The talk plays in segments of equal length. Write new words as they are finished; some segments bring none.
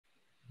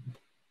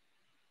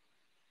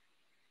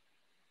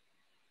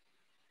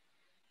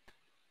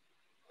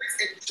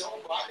and Joe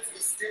Biden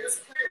is still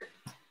playing.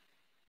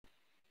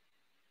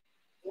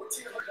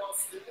 $1,400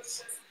 stimulus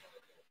checks.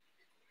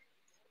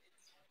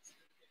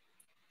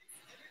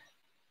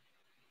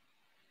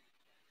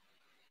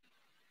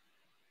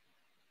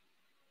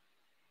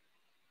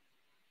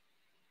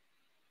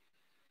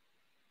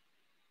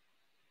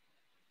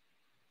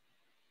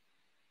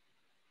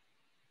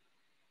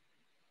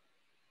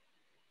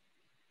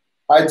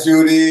 Hi,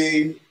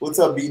 Judy. What's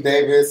up, B.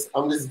 Davis?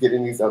 I'm just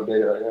getting these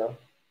updated right now.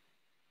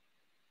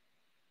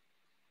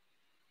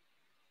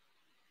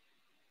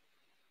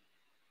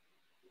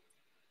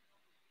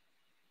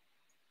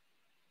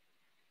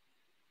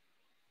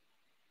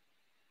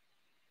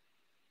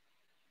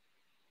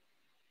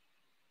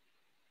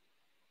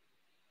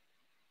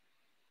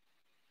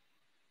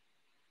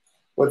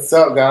 What's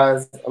up,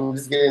 guys? I'm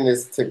just getting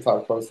this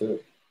TikTok posted.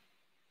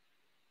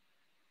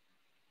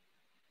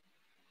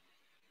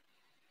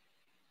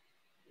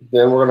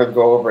 Then we're going to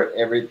go over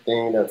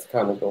everything that's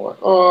kind of going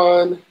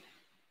on.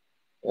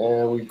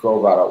 And we go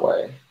about our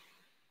way.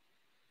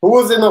 Who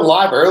was in the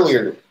live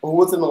earlier? Who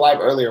was in the live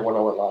earlier when I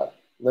went live?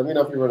 Let me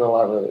know if you were in the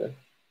live earlier.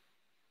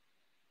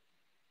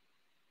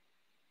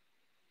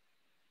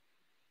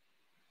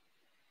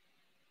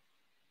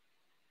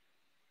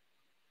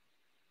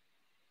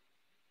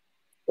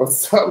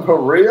 What's up,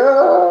 Maria?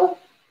 I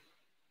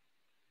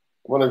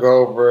want to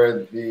go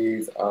over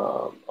these.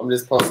 I'm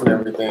just posting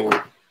everything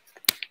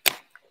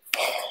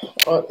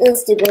on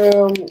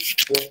Instagram,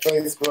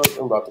 Facebook.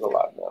 I'm about to go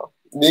live now.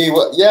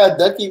 Yeah,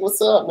 Ducky,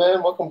 what's up,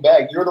 man? Welcome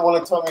back. You're the one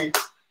that told me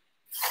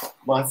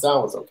my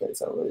sound was okay,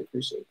 so I really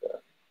appreciate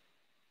that.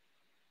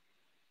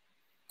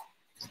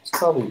 It's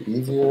probably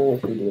easier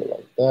if we do it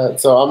like that.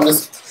 So I'm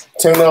just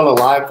turning on a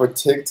live for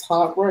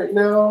TikTok right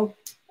now.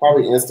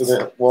 Probably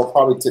Instagram. Well,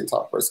 probably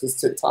TikTok first because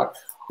TikTok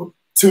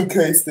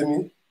 2K's to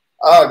me.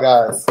 Oh,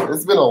 guys,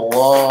 it's been a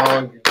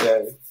long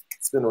day.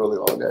 It's been a really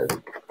long day.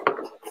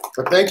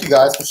 But thank you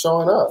guys for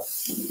showing up.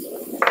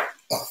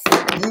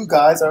 You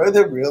guys are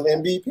the real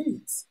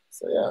MVPs.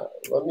 So, yeah,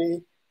 let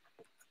me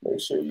make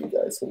sure you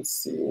guys can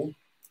see.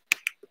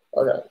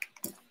 Okay.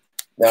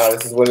 Now,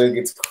 this is when it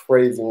gets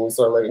crazy when we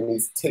start letting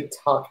these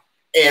TikTok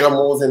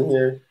animals in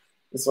here.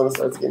 This one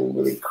starts getting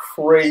really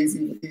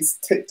crazy with these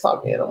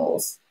TikTok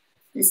animals.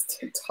 These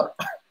TikTok.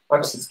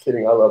 I'm just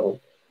kidding. I love them.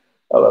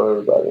 I love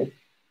everybody.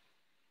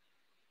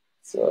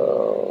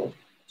 So,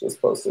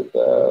 just posted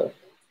that.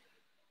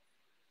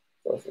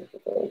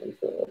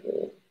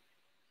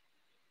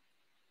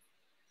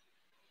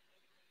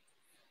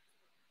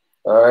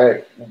 All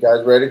right, you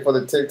guys ready for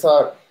the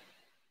TikTok?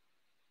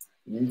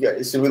 You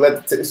guys, should we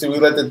let the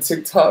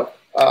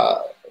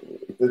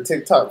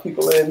TikTok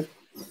people in?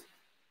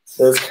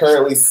 There's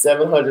currently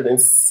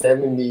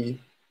 770.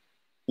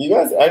 You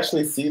guys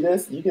actually see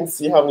this? You can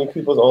see how many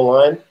people's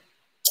online.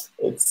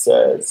 It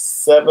says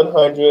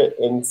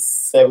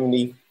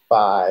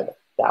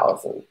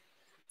 775,000.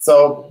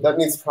 So that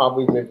means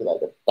probably maybe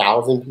like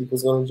 1,000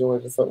 people's gonna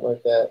join or something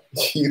like that.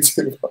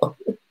 YouTube.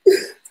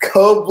 It's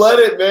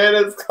cold-blooded, man.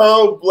 It's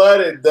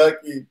cold-blooded,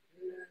 Ducky.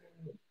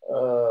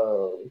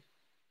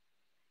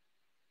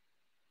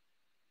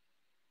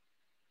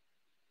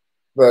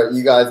 But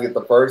you guys get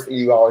the first, and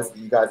you guys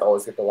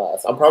always get the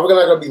last. I'm probably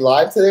not gonna be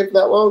live today for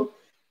that long,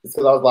 just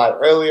because I was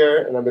live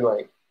earlier, and I've been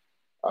like,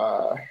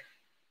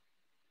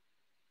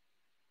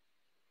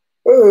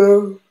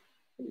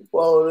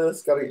 follow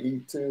this, gotta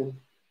eat too.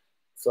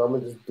 So I'm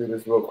gonna just do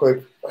this real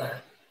quick.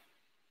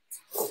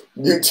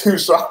 YouTube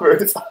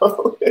strawberries.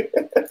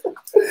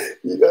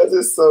 You guys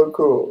are so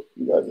cool.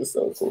 You guys are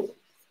so cool.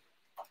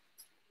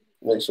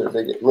 Make sure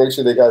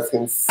they guys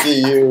can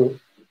see you.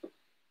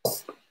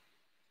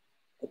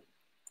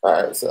 All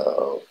right,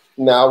 so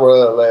now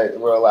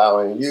we're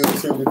allowing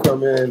YouTube to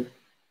come in.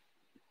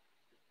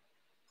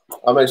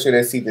 I'll make sure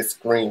they see the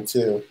screen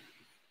too.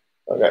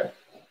 Okay.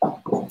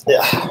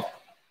 Yeah.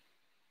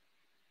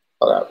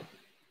 Okay.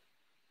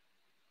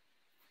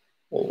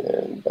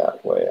 And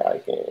that way I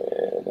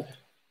can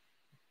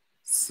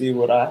see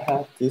what I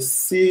have to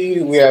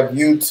see. We have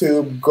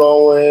YouTube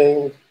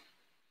going.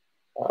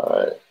 All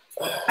right.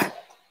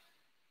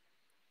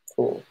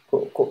 Cool.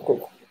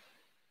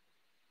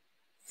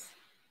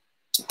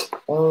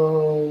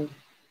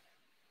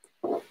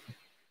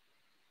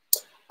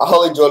 I'll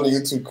only join the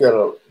YouTube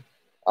channel.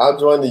 I'll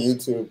join the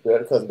YouTube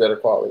because better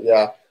quality.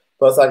 Yeah.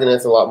 Plus, I can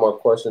answer a lot more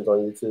questions on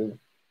YouTube.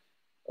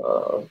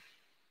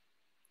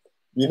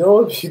 You know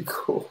what would be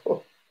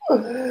cool?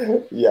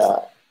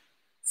 Yeah.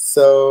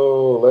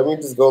 So let me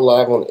just go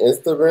live on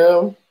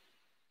Instagram.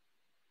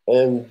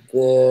 And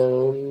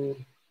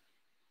then,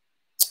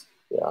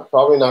 yeah,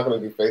 probably not going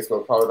to do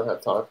Facebook. Probably don't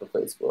have time for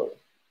Facebook.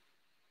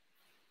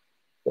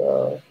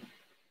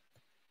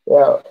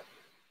 Yeah.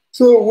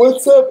 So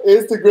what's up,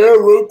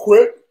 Instagram, real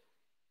quick?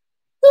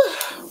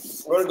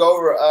 We're going to go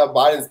over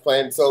Biden's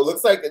plan. So it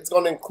looks like it's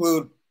going to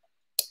include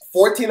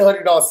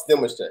 $1,400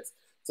 stimulus checks.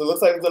 So it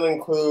looks like it's going to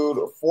include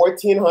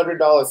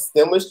 $1,400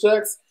 stimulus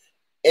checks.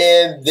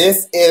 And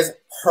this is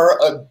per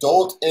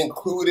adult,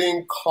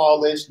 including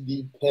college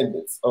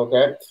dependents,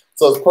 okay?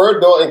 So it's per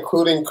adult,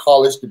 including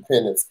college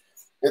dependents.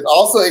 It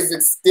also is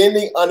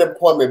extending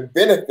unemployment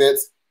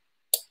benefits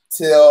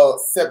till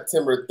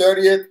September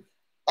 30th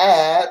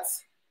at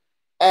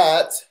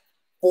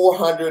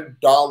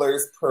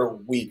 $400 per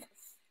week.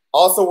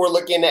 Also, we're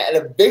looking at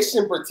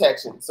eviction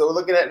protection. So we're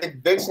looking at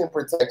eviction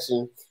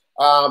protection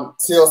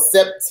till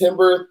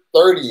September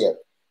 30th.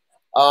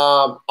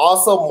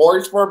 Also,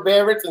 mortgage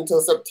forbearance until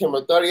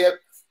September 30th.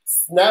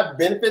 SNAP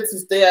benefits to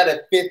stay at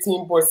a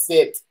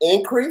 15%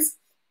 increase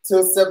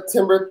till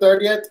September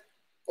 30th.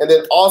 And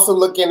then also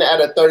looking at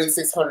a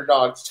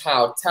 $3,600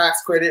 child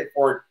tax credit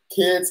for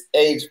kids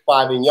age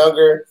 5 and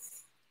younger.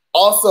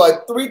 Also,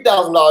 a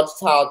 $3,000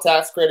 child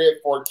tax credit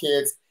for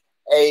kids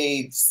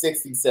age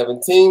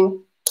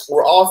 16-17.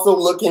 We're also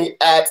looking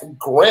at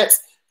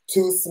grants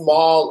to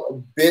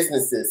small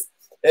businesses.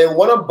 And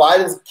one of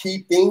Biden's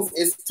key things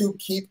is to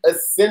keep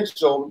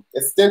essential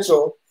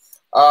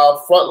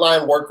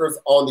frontline workers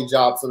on the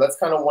job. So that's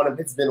kind of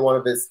been one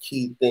of his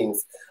key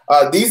things.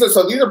 These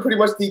are pretty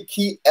much the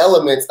key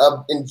elements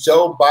in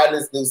Joe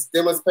Biden's new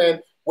stimulus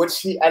plan, which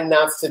he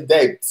announced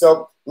today.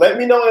 So let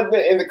me know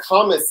in the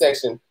comment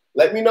section.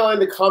 Let me know in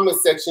the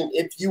comment section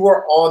if you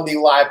were on the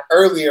live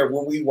earlier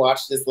when we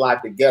watched this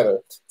live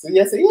together. So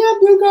yes, say, yeah,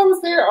 Duke, I was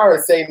there. Or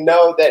say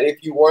no, that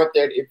if you weren't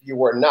there, if you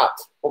were not.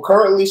 We're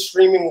currently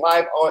streaming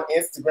live on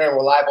Instagram.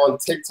 We're live on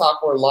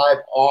TikTok. We're live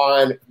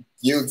on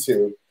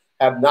YouTube.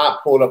 Have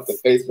not pulled up the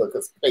Facebook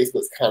because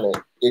Facebook's kind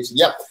of itchy.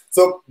 Yeah.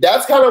 So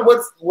that's kind of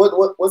what's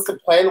the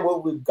plan,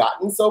 what we've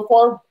gotten so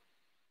far.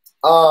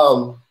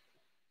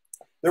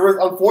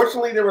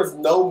 Unfortunately there was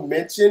no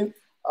mention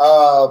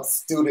of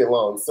student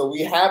loans. So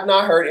we have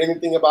not heard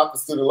anything about the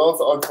student loans.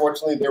 So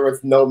unfortunately, there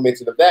was no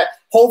mention of that.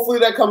 Hopefully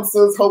that comes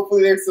soon.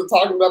 Hopefully they're still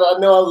talking about it. I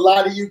know a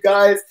lot of you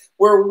guys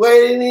were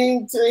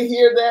waiting to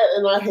hear that,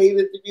 and I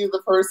hated to be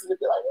the person to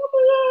be like, oh my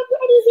God,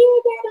 I didn't hear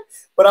about it.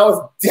 But I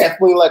was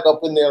definitely like up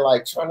in there,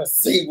 like trying to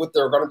see what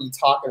they're going to be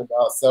talking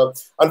about. So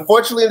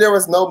unfortunately, there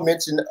was no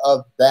mention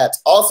of that.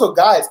 Also,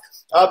 guys,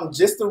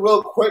 just a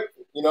real quick,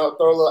 throw a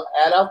little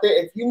ad out there.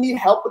 If you need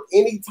help with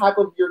any type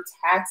of your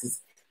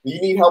taxes, you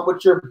need help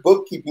with your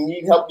bookkeeping, you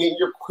need help getting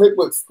your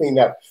QuickBooks cleaned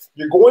up,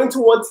 you're going to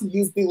want to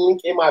use the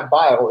link in my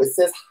bio. It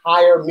says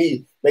hire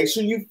me. Make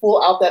sure you fill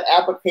out that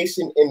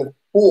application in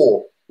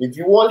full. If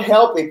you want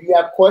help, if you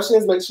have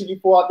questions, make sure you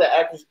fill out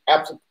that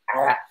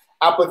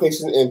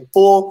application in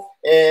full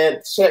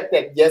and check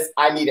that, yes,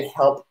 I need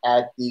help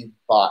at the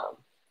bottom.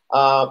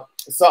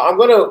 So I'm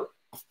going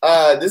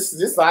to,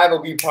 this live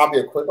will be probably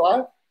a quick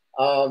live.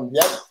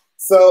 Yep.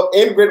 So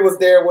Ingrid was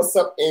there. What's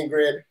up,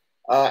 Ingrid?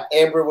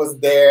 Amber was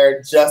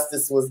there.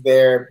 Justice was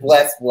there.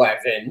 Bless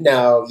wasn't.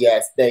 No,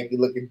 yes, thank you.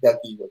 Look at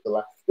Ducky with the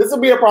live. This will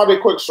be probably a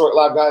quick short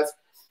live, guys.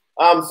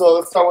 So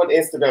let's start with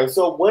Instagram.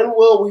 So when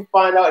will we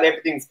find out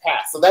everything's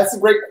passed? So that's a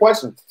great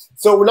question.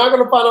 So we're not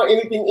going to find out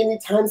anything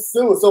anytime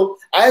soon. So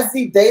as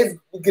the days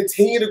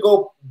continue to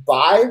go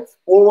by,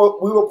 we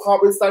will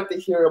probably start to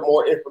hear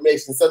more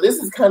information. So this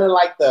is kind of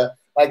like the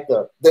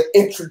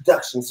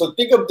introduction. So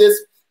think of this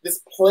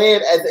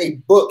plan as a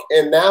book,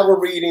 and now we're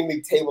reading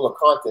the table of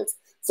contents.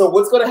 So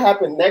what's going to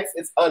happen next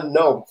is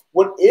unknown.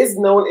 What is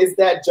known is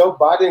that Joe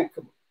Biden,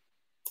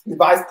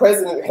 Vice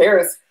President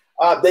Harris,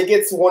 they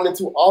get sworn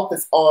into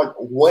office on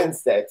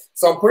Wednesday.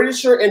 So I'm pretty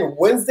sure in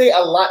Wednesday,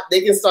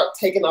 they can start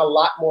taking a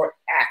lot more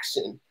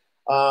action.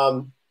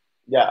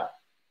 Yeah.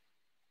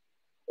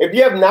 If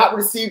you have not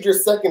received your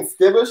second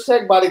stimulus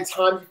check by the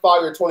time you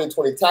file your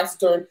 2020 tax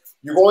return,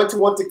 you're going to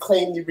want to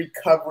claim the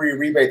recovery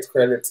rebates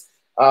credits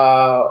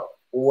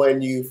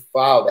when you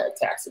file that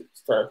tax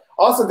return.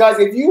 Also, guys,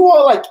 if you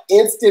want like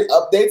instant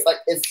updates, like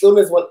as soon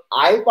as when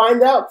I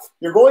find out,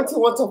 you're going to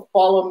want to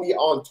follow me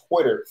on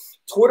Twitter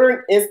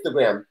and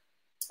Instagram,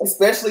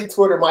 especially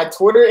Twitter. My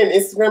Twitter and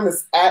Instagram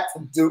is at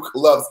Duke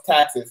Loves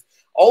Taxes.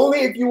 Only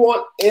if you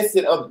want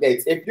instant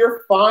updates. If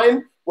you're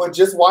fine with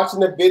just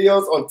watching the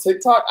videos on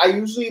TikTok, I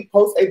usually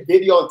post a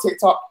video on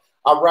TikTok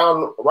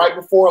around right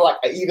before, like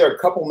either a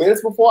couple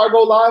minutes before I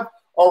go live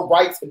or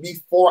right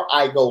before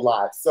I go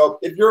live. So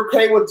if you're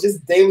okay with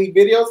just daily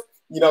videos,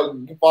 you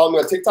can follow me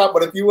on TikTok.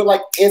 But if you would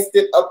like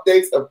instant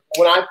updates of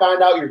when I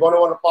find out, you're going to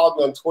want to follow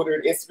me on Twitter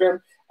and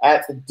Instagram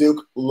at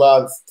Duke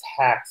Loves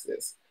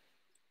Taxes.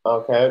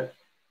 Okay.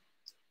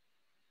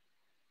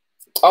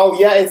 Oh,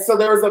 yeah. And so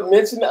there was a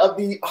mention of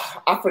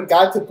I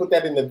forgot to put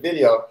that in the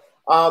video.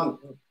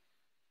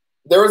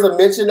 There was a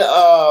mention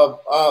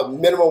of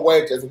minimum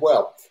wage as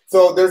well.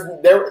 So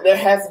there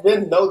has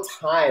been no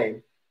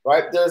time,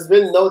 right? There's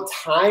been no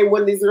time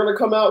when these are going to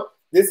come out.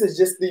 This is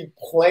just the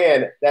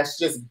plan that's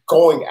just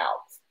going out.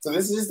 So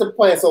this is just the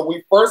plan. So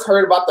we first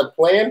heard about the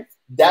plan.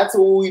 That's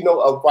what we know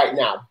of right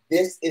now.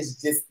 This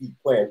is just the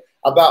plan.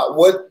 About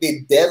what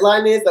the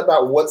deadline is,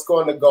 about what's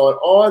going to go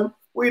on,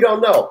 we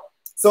don't know.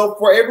 So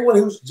for everyone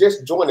who's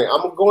just joining,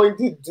 I'm going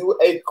to do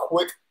a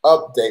quick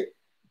update.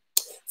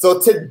 So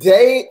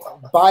today,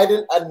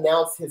 Biden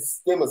announced his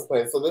stimulus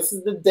plan. So this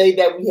is the day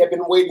that we have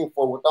been waiting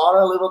for with all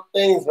our little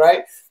things,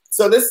 right?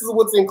 So this is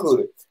what's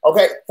included.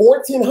 Okay,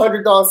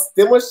 $1,400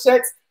 stimulus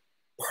checks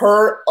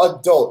per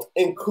adult,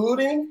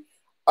 including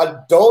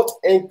adult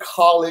and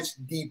college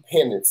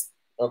dependents.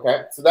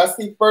 Okay, so that's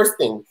the first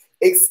thing.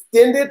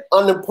 Extended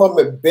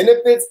unemployment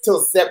benefits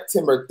till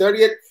September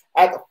 30th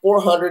at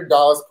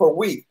 $400 per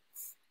week.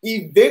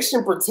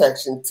 Eviction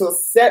protection till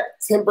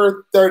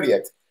September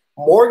 30th.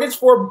 Mortgage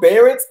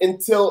forbearance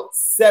until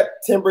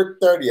September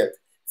 30th.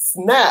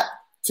 SNAP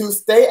to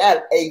stay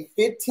at a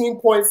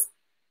 15%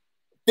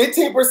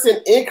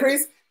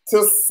 increase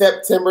till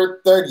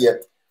September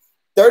 30th.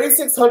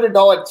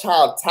 $3,600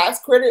 child tax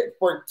credit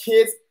for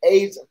kids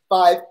age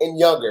 5 and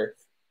younger.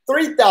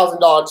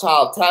 $3,000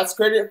 child tax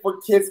credit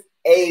for kids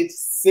age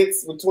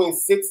 6 between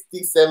 6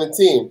 to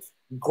 17.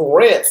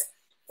 Grants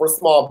for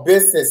small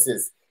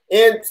businesses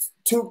and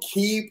to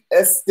keep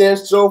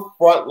essential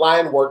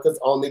frontline workers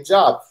on the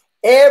job.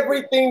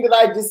 Everything that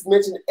I just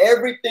mentioned,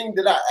 everything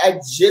that I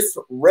just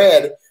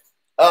read,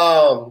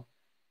 are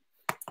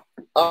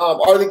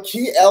the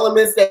key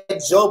elements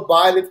that Joe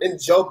Biden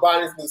and Joe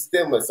Biden's new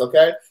stimulus.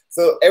 Okay,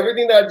 so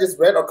everything that I just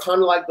read are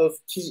kind of like those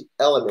key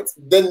elements.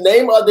 The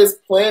name of this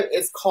plan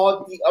is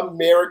called the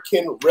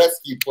American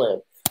Rescue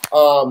Plan.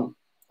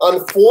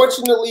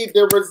 Unfortunately,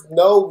 there was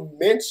no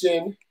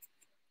mention.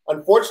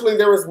 Unfortunately,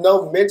 there was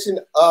no mention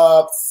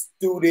of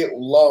student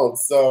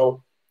loans.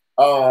 So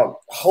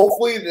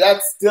hopefully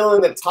that's still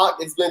in the talk.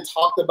 It's been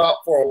talked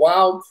about for a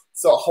while.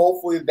 So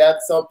hopefully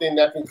that's something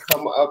that can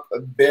come up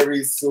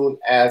very soon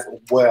as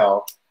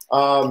well.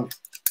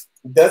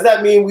 Does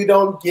that mean we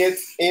don't get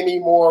any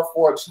more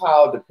for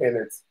child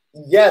dependence?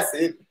 Yes.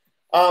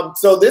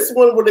 So this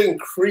one would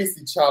increase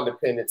the child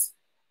dependence.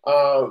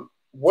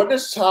 What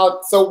does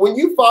child? So when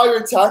you file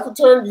your tax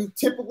return, you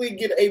typically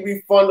get a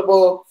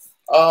refundable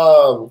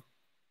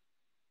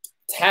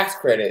tax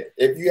credit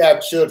if you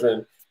have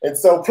children. And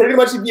so pretty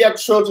much if you have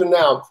children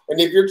now, and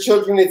if your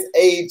children is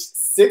age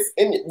 6,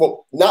 and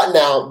well, not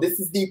now, this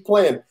is the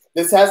plan.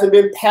 This hasn't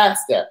been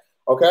passed yet.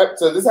 Okay,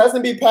 so this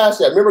hasn't been passed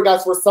yet. Remember,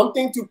 guys, for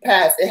something to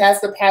pass, it has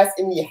to pass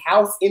in the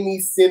House, in the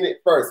Senate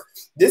first.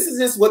 This is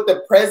just what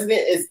the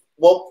president is,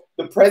 well,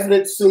 the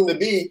president soon to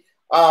be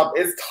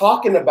is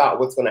talking about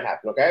what's going to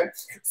happen. Okay,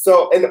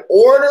 so in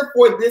order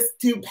for this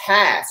to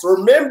pass,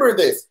 remember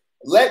this.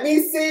 Let me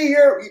see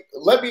here.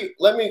 Let me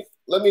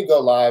go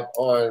live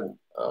on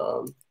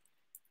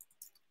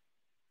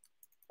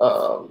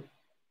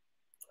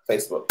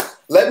Facebook.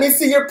 Let me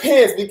see your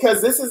pens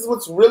because this is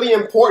what's really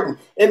important.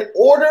 In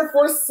order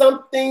for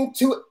something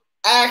to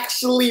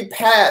actually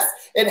pass,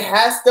 it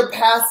has to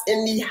pass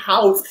in the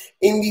House,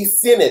 in the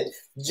Senate.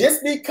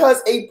 Just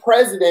because a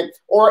president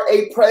or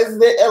a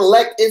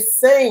president-elect is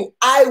saying,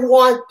 I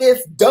want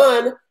this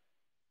done,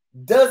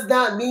 does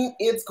not mean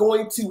it's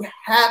going to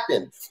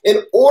happen.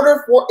 In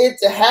order for it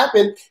to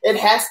happen, it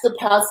has to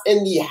pass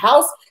in the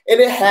House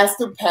and it has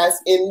to pass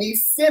in the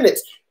Senate.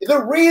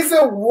 The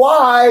reason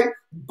why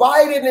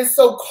Biden is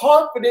so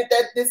confident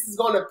that this is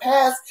going to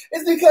pass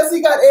is because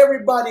he got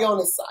everybody on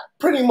his side,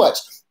 pretty much.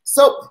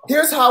 So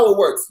here's how it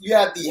works. You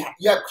have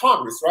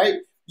Congress, right?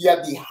 You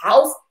have the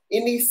House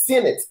and the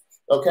Senate,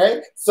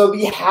 okay? So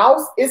the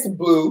House is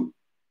blue,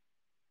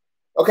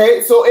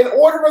 okay? So in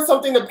order for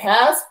something to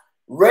pass,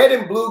 red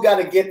and blue got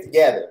to get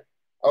together,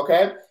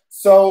 okay?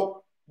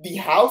 So the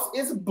House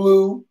is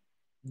blue,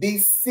 the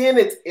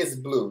Senate is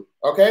blue,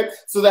 okay?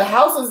 So the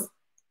House is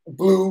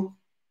blue,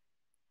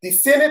 the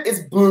Senate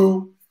is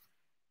blue,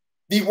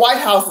 the White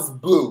House is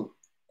blue,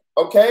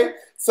 okay?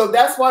 So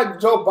that's why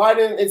Joe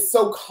Biden is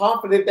so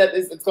confident that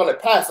it's going to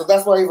pass. So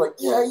that's why he's like,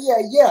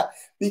 yeah,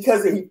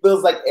 because he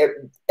feels like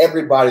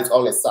everybody's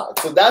on his side.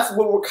 So that's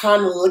what we're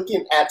kind of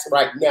looking at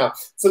right now.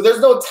 So there's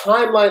no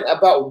timeline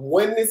about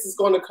when this is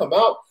going to come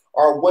out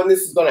or when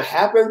this is going to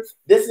happen.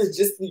 This is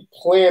just the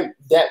plan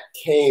that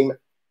came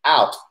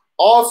out.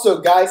 Also,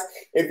 guys,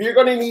 if you're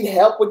going to need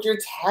help with your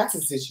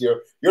taxes this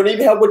year, you're going to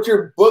need help with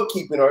your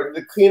bookkeeping or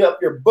to clean up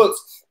your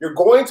books, you're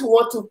going to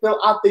want to fill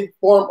out the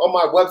form on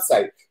my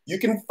website. You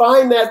can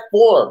find that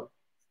form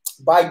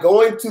by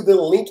going to the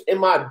link in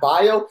my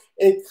bio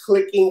and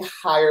clicking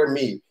Hire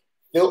Me.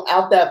 Fill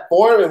out that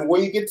form, and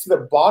when you get to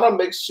the bottom,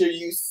 make sure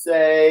you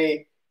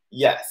say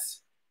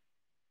yes.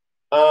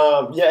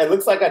 Yeah, it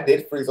looks like I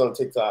did freeze on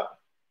TikTok.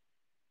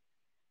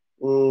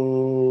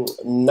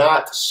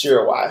 Not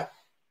sure why.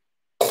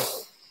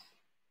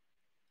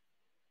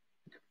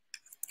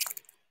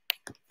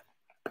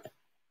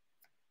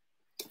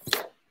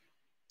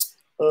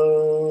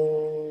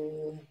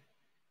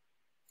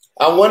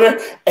 I wonder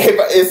if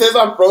it says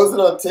I'm frozen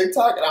on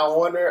TikTok, and I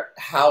wonder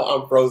how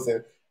I'm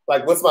frozen.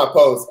 Like, what's my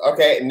post?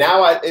 Okay,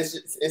 now it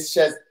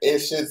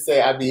should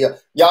say I be.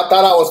 Y'all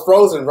thought I was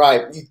frozen,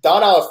 right? You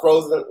thought I was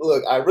frozen.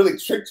 Look, I really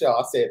tricked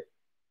y'all. I said.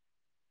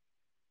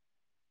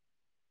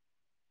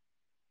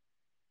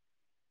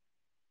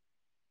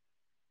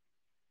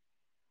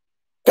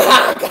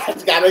 I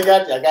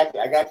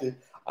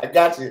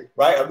got you.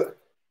 Right?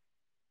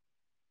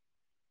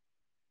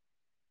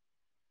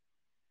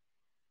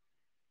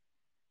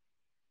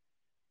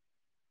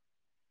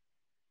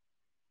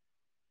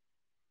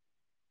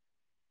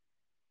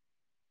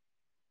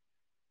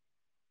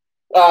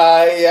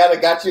 Yeah, I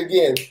got you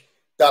again.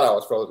 Thought I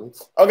was frozen.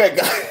 Okay,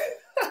 guys.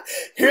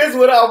 Here's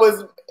what I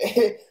was.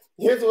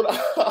 Here's what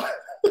I.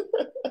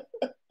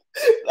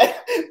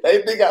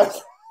 They think I.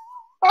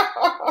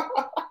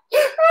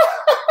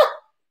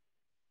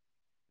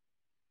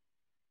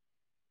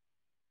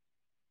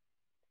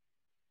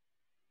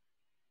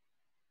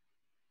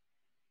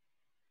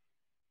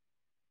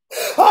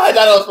 I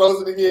thought I was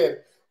frozen again.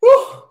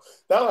 Whew.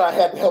 That one I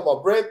had to help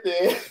my breath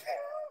in.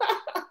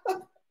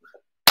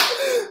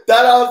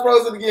 Thought I was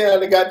frozen again,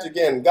 and I got you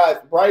again. Guys,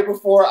 right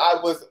before I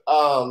was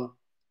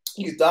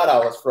you thought I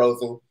was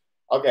frozen.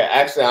 Okay,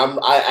 actually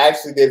I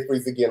actually did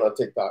freeze again on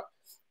TikTok.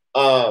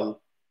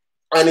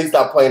 I need to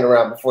stop playing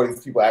around before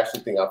these people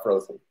actually think I'm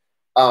frozen.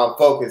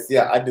 Focus,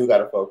 yeah, I do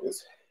gotta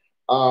focus.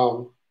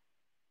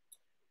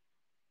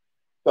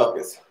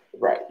 Focus.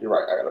 Right, you're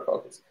right, I gotta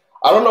focus.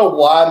 I don't know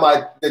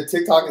why the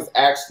TikTok is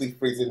actually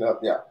freezing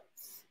up, yeah.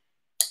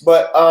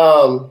 But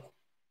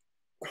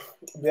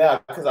yeah,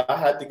 because I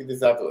had to get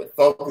this out the way.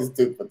 Focus,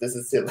 dude, but this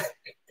is silly.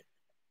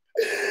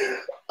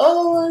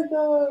 Oh my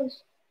gosh.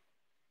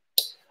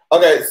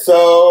 Okay,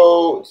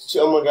 so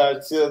oh my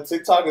gosh,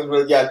 TikTok is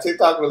really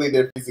TikTok really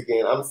did freeze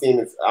again. I'm seeing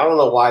this. I don't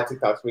know why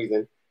TikTok's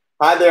freezing.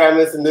 Hi there, I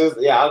missed the news.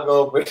 Yeah, I'll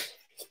go over.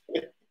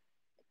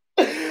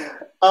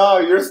 Oh,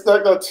 you're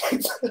stuck on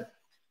TikTok.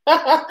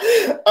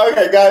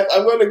 Okay, guys,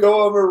 I'm going to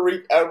go over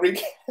recap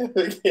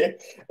again.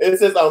 It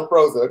says I'm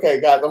frozen.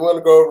 Okay, guys, I'm going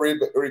to go over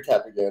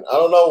recap again. I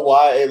don't know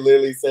why it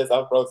literally says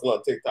I'm frozen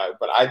on TikTok,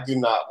 but I do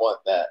not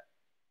want that.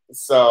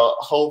 So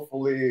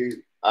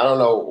hopefully, I don't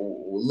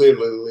know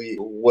literally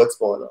what's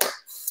going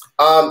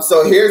on.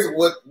 So here's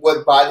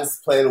what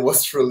Biden's plan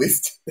was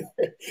released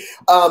today.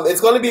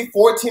 It's going to be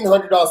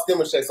 $1,400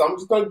 stimulus check. So I'm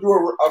just going to do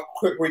a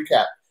quick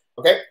recap.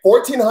 Okay,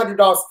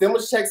 $1,400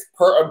 stimulus checks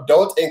per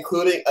adult,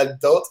 including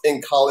adult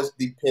and college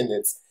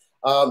dependents.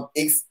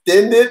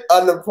 Extended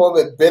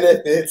unemployment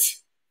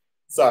benefits.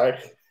 Sorry.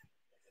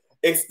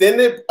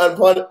 Extended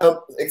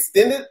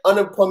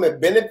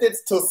unemployment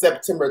benefits till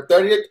September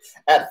 30th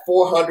at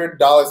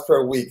 $400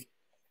 per week.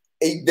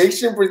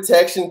 Eviction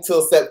protection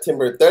till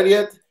September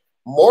 30th.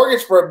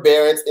 Mortgage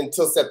forbearance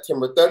until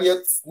September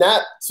 30th.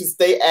 SNAP to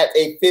stay at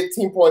a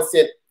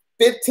 15%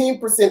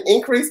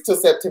 increase till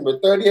September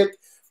 30th.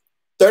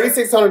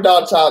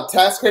 $3,600 child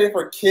tax credit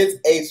for kids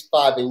aged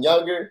 5 and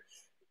younger.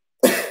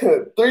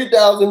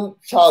 $3,000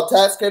 child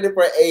tax credit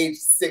for age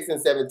 6 and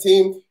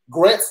 17.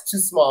 Grants to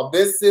small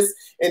businesses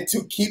and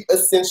to keep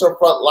essential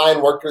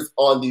frontline workers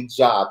on the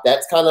job.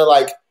 That's kind of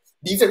like,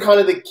 these are kind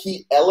of the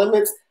key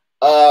elements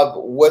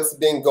of what's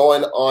been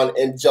going on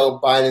in Joe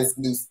Biden's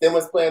new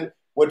stimulus plan,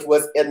 which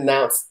was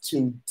announced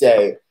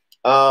today.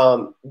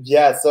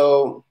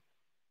 So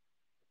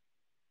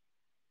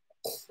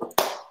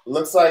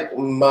looks like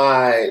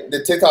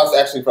the TikTok's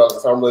actually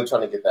frozen, so I'm really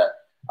trying to get that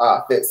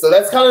fixed. So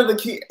that's kind of the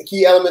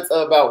key elements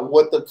about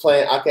what the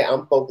plan. Okay,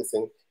 I'm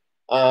focusing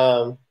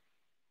about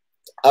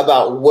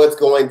what's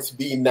going to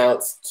be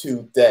announced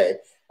today.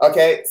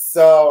 Okay,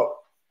 so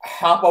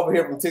hop over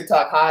here from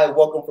TikTok. Hi,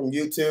 welcome from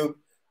YouTube.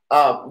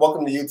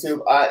 Welcome to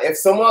YouTube. If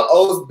someone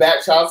owes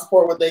back child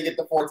support, would they get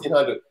the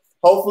 $1,400?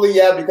 Hopefully,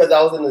 yeah, because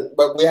I was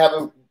but we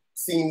haven't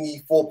seen the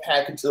full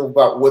package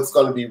about what's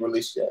going to be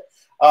released yet.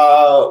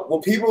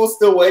 Well, people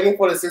still waiting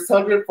for the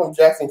 $600 from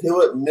Jackson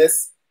Hewitt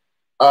miss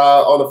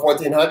on the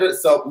 $1,400.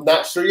 So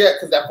not sure yet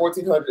because that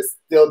 $1,400 is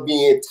still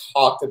being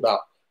talked about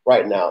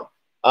right now.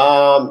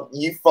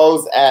 You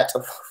foes at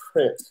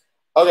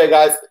okay,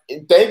 guys.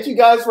 Thank you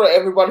guys for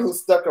everybody who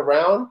stuck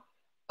around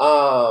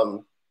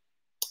while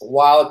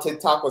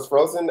TikTok was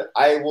frozen.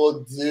 I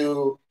will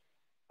do.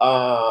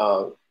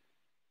 I'm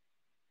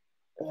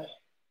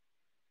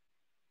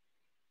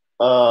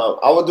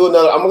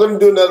going to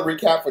do another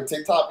recap for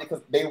TikTok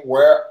because they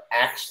were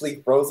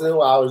actually frozen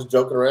while I was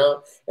joking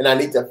around, and I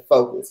need to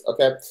focus.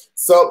 Okay,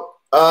 so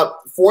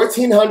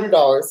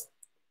 $1,400,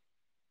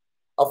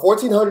 a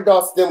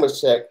 $1,400 stimulus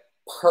check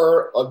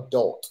per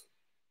adult,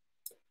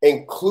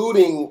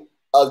 including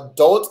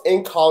adult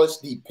and college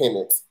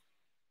dependents.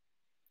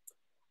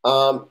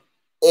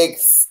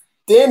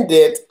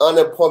 Extended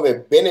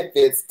unemployment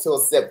benefits till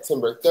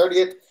September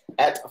 30th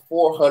at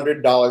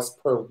 $400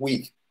 per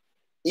week.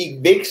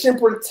 Eviction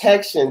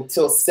protection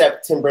till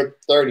September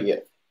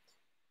 30th.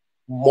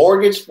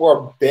 Mortgage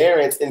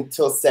forbearance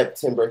until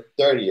September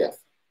 30th.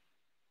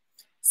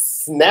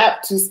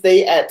 SNAP to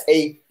stay at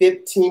a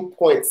 15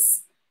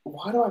 points.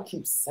 Why do I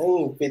keep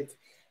saying 15?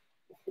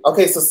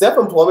 Okay, so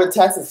self-employment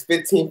tax is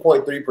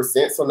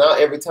 15.3%. So now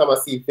every time I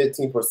see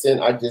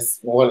 15%, I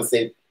just want to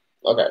say,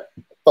 okay,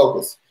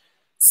 focus.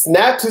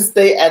 SNAP to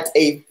stay at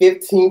a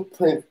 15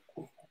 point.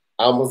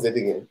 I almost did it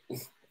again.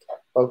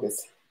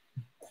 Focus.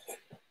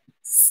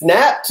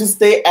 SNAP to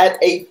stay at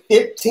a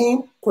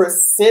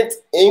 15%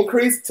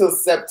 increase till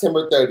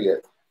September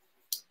 30th.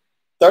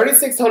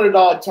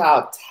 $3,600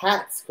 child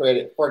tax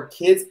credit for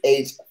kids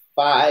aged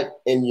 5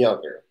 and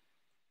younger.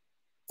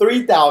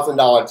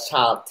 $3,000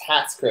 child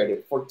tax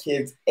credit for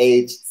kids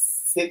aged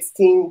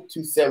 16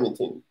 to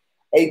 17.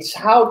 A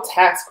child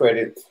tax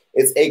credit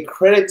is a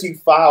credit you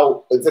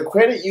file. It's a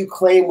credit you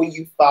claim when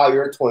you file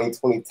your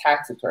 2020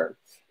 tax return.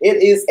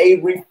 It is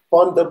a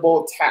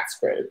refundable tax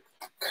credit.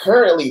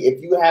 Currently,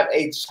 if you have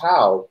a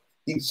child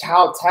the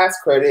child tax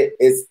credit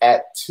is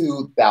at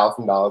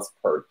 $2,000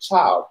 per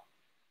child.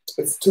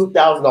 It's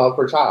 $2,000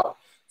 per child.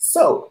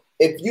 So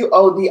if you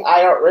owe the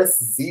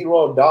IRS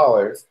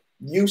 $0,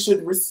 you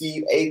should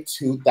receive a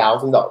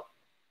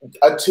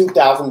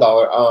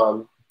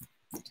 $2,000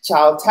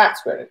 child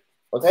tax credit.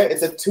 Okay,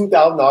 it's a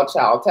 $2,000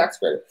 child tax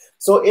credit.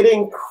 So it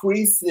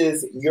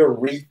increases your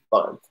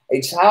refund.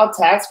 A child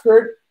tax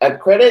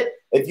credit,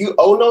 if you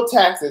owe no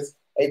taxes,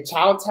 a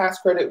child tax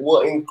credit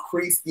will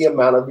increase the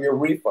amount of your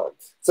refund.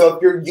 So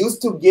if you're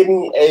used to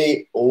getting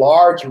a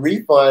large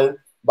refund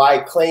by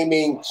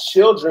claiming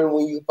children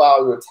when you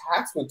file your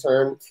tax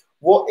return,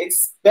 we'll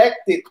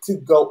expect it to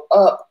go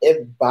up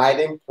if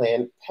Biden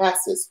plan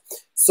passes.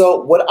 So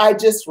what I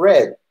just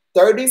read,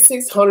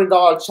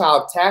 $3,600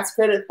 child tax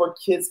credit for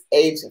kids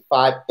age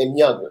 5 and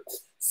younger.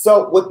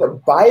 So with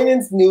the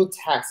Biden's new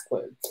tax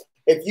plan,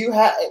 if you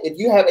have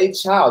a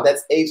child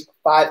that's age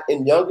 5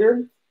 and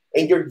younger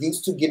and you're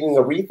used to getting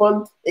a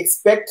refund,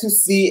 expect to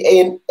see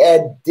an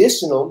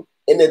additional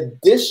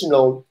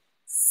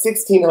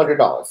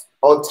 $1,600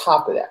 on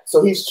top of that.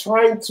 So he's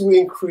trying to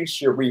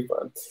increase your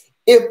refund.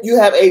 If you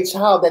have a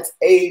child that's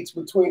aged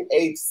between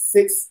age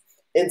 6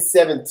 and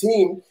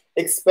 17,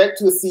 expect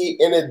to see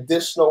an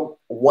additional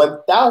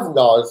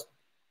 $1,000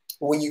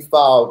 when you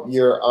file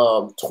your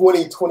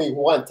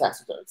 2021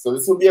 tax return. So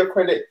this will be a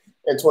credit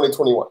in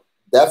 2021.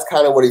 That's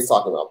kind of what he's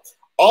talking about.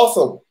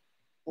 Also,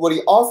 what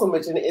he also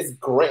mentioned is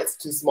grants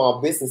to small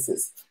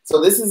businesses.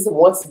 So this is,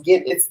 once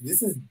again,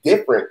 this is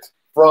different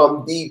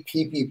from the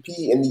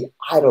PPP and the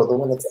EIDL, the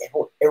one that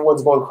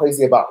everyone's going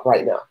crazy about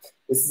right now.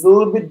 This is a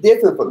little bit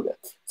different from that.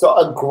 So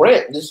a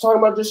grant, just talking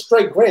about just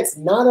straight grants,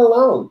 not a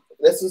loan.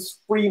 This is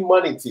free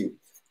money to you.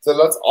 So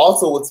that's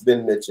also what's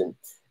been mentioned.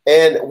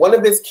 And one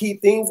of his key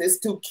things is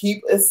to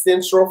keep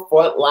essential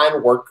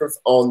frontline workers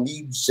on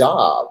the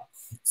job.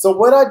 So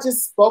what I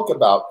just spoke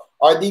about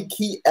are the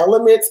key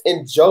elements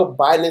in Joe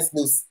Biden's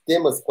new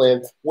stimulus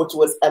plan, which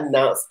was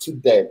announced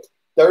today,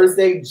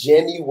 Thursday,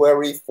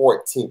 January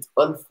 14th.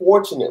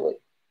 Unfortunately,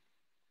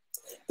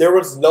 there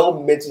was no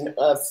mention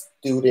of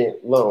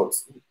student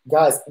loans.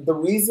 Guys, the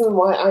reason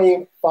why I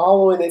am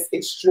following this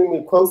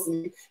extremely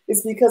closely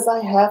is because I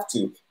have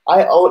to.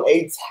 I own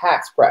a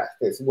tax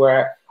practice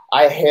where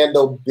I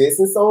handle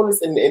business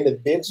owners and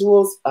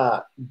individuals,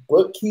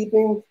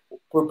 bookkeeping,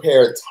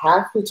 prepare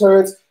tax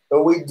returns,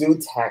 and we do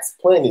tax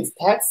planning.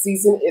 Tax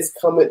season is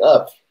coming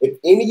up. If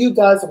any of you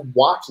guys are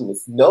watching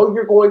this, know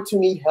you're going to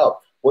need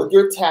help with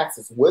your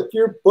taxes, with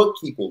your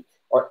bookkeeping,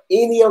 or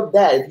any of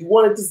that. If you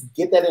want to just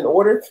get that in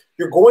order,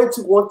 you're going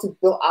to want to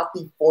fill out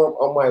the form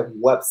on my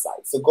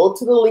website. So go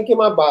to the link in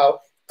my bio,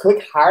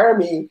 click Hire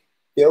Me,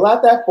 fill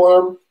out that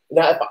form.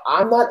 Now, if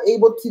I'm not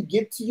able to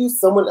get to you,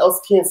 someone else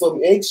can. So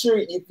make sure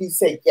if you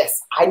say,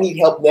 yes, I need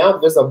help now,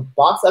 there's a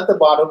box at the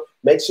bottom.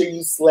 Make sure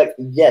you select,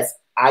 yes,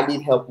 I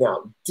need help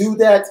now. Do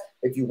that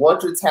if you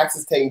want your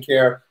taxes taken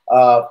care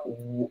of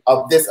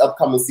this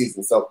upcoming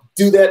season. So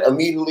do that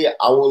immediately.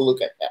 I will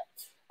look at that.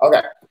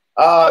 Okay.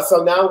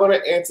 So now I'm going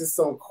to answer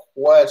some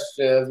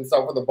questions and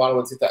start from the bottom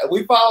of TikTok.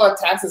 We file our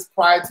taxes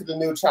prior to the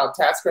new child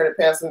tax credit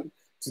passing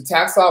to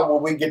tax law. Will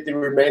we get the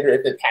remainder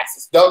if it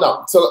passes?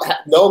 No. So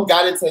no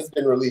guidance has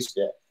been released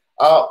yet.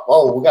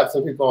 Oh, we got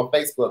some people on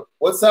Facebook.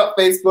 What's up,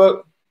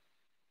 Facebook?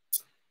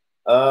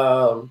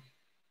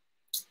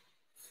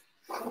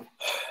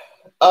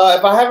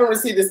 If I haven't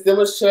received a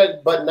stimulus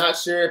check but not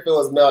sure if it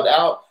was mailed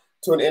out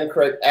to an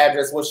incorrect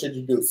address, what should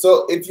you do?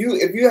 So if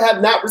you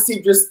have not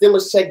received your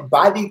stimulus check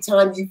by the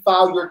time you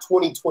file your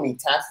 2020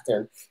 tax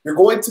return, you're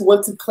going to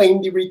want to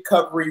claim the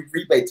recovery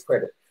rebates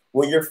credit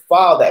when you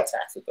file that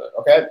tax return,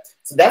 okay?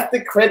 So that's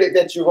the credit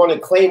that you're going to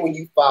claim when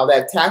you file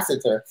that tax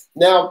return.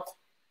 Now,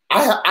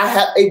 I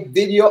have a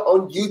video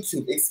on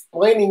YouTube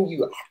explaining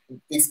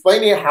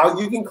how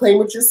you can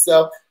claim it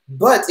yourself.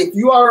 But if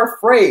you are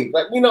afraid,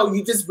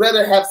 you just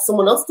rather have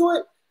someone else do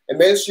it and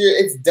make sure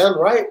it's done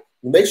right,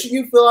 make sure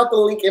you fill out the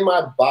link in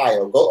my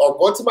bio.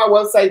 Go to my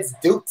website, it's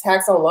Duke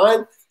Tax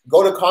Online.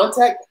 Go to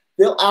contact,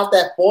 fill out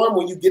that form.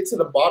 When you get to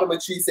the bottom,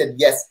 make sure you said,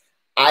 yes,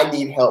 I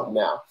need help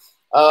now.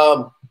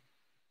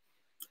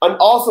 And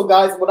also,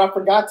 guys, what I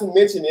forgot to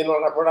mention in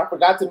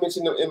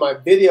my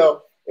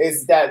video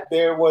is that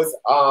there was,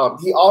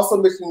 he also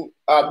mentioned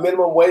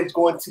minimum wage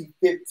going to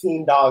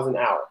 $15 an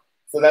hour.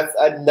 So that's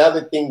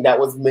another thing that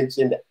was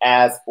mentioned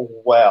as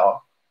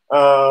well.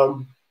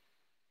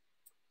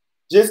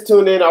 Just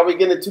tune in. Are we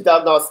getting a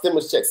 $2,000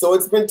 stimulus check? So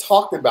it's been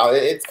talked about.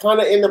 It's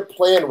kind of in the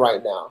plan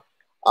right now.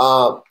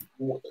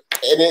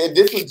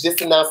 This was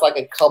just announced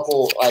like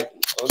probably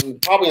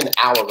an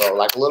hour ago,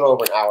 like a little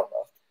over an hour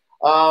ago.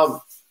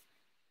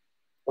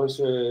 What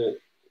should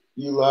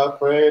you love,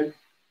 friend?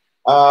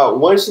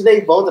 When should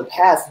they vote to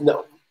pass?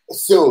 No,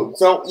 soon.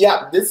 So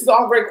yeah, this is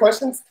all great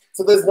questions.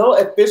 So there's no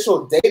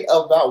official date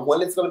about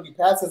when it's going to be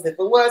passed. If it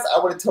was, I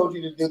would have told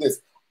you to do this.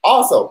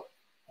 Also,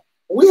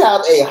 we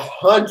have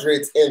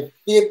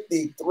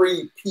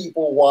 153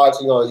 people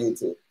watching on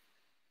YouTube.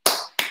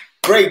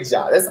 Great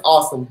job. That's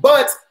awesome.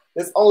 But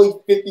there's only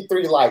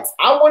 53 likes.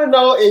 I want to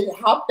know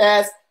how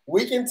fast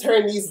we can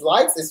turn these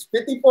likes. It's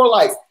 54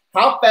 likes.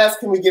 How fast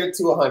can we get it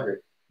to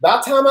 100? By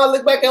the time I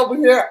look back over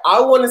here,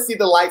 I want to see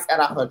the likes at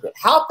 100.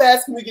 How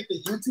fast can we get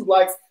the YouTube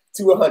likes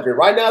to 100?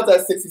 Right now it's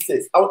at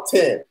 66. I want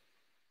 10,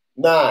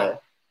 9,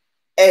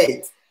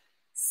 8,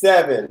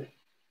 7,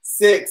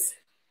 6,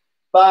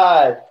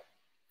 5,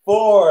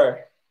 4,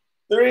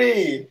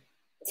 3,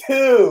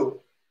 2,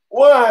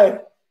 1,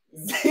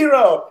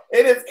 0.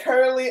 It is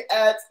currently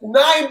at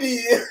 90.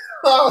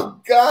 Oh,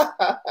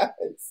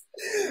 guys.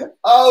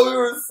 Oh, we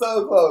were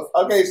so close.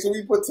 Okay, should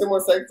we put 10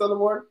 more seconds on the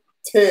board?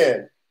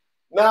 10,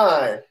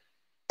 9,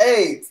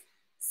 8,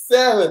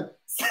 7.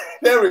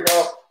 There we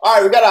go. All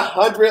right, we got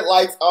 100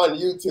 likes on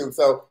YouTube.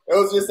 So it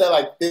was just at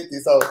like 50.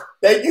 So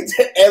thank you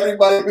to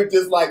everybody who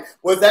just like,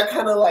 was that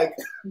kind of like,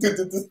 did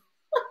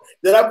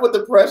I put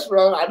the pressure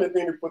on? I didn't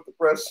mean to put the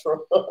pressure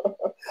on.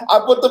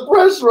 I put the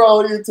pressure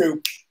on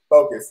YouTube.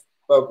 Focus,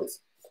 focus.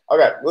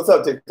 Okay, what's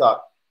up,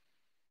 TikTok?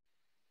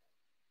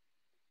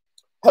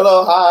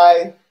 Hello,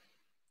 hi.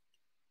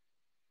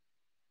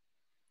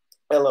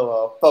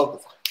 Hello,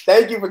 focus.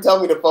 Thank you for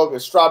telling me to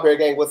focus. Strawberry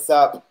Gang, what's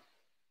up?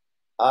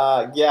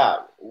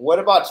 Yeah. What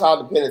about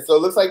child dependent? So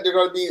it looks like they're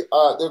going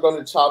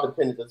to child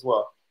dependent as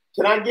well.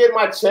 Can I get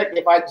my check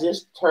if I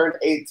just turned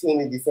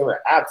 18 in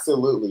December?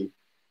 Absolutely.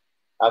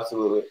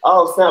 Absolutely.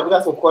 Oh, Sam, we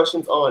got some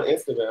questions on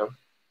Instagram.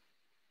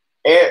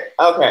 And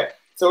okay,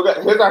 so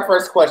here's our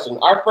first question.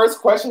 Our first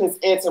question is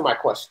answer my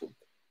question.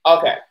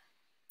 Okay.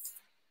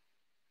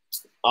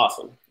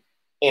 Awesome.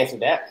 Answer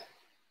that.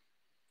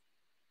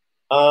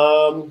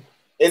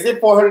 Is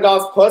it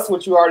 $400 plus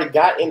what you already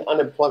got in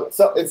unemployment?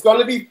 So it's going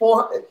to be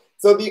 $400.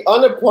 So the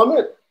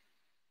unemployment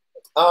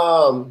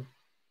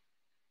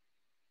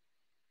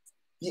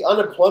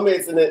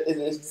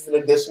is just an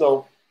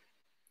additional.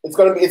 It's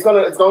going to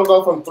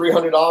go from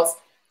 $300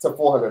 to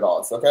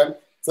 $400. Okay.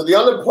 So the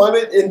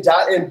unemployment in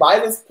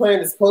Biden's plan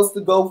is supposed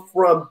to go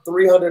from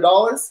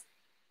 $300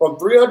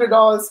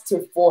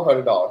 to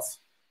 $400.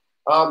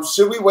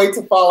 Should we wait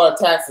to file our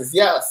taxes?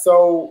 Yeah.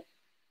 So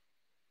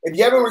if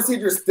you haven't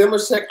received your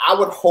stimulus check, I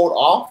would hold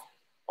off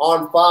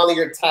on filing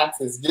your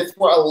taxes just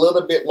for a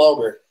little bit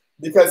longer.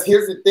 Because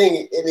here's the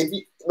thing: if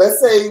you, let's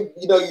say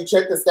you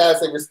check the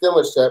status of your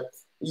stimulus check,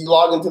 you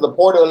log into the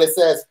portal and it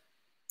says,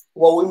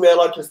 "Well, we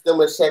mailed out your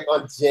stimulus check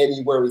on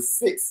January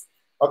 6th."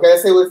 Okay,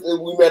 let's say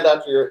we mailed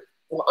out your.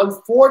 Well,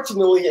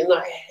 unfortunately, and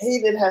I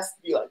hate it has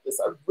to be like this.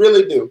 I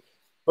really do.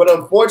 But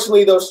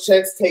unfortunately, those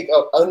checks take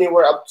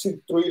anywhere up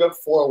to 3 to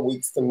 4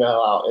 weeks to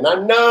mail out. And I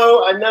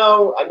know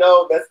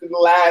that's the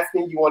last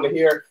thing you want to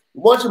hear.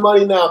 You want your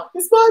money now.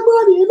 It's my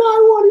money and I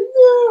want it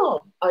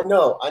now. I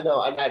know.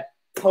 And I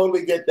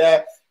totally get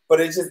that.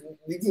 But it's just,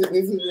 these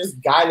are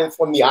just guidance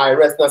from the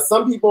IRS. Now,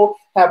 some people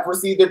have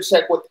received their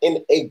check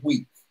within a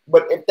week.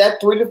 But if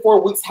that 3 to 4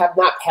 weeks have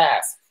not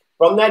passed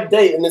from that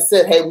date and it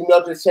said, hey, we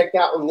mailed your check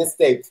out on this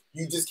date,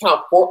 you just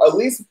count for at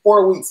least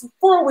 4 weeks.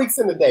 4 weeks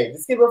in a day.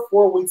 Just give it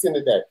 4 weeks in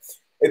a day.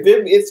 If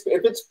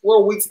it's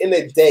 4 weeks in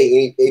a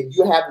day, if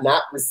you have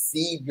not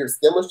received your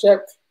stimulus check,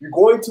 you're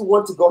going to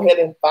want to go ahead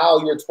and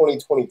file your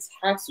 2020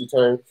 tax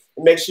return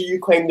and make sure you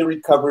claim the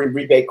recovery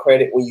rebate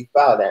credit when you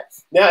file that.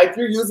 Now, if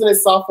you're using a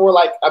software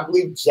like, I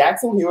believe,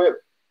 Jackson Hewitt,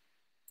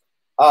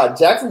 and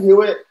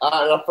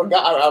I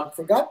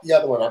forgot the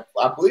other one.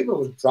 I believe it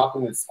was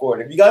Dropping the Score.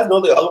 And if you guys know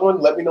the other one,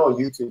 let me know on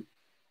YouTube.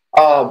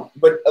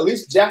 But at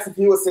least Jackson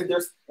Hewitt said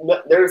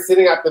they're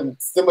sending out the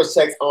stimulus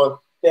checks on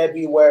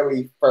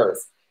February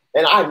 1st.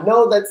 And I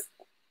know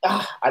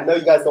I know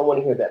you guys don't want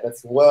to hear that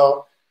as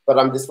well, but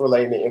I'm just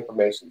relaying the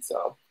information.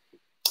 So,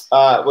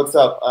 what's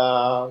up?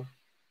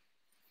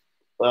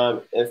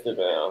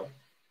 Instagram.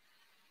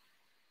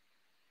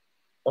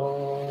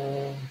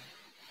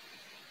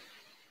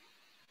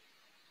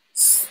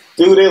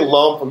 Student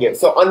loan forgiveness.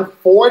 So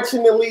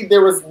unfortunately,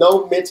 there was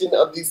no mention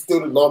of the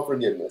student loan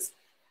forgiveness.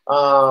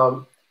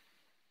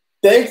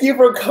 Thank you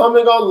for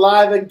coming on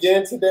live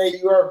again today.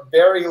 You are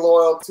very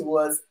loyal to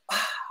us.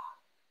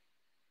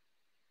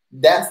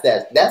 That's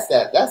that.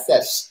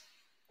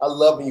 I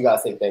love when you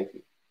guys say thank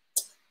you.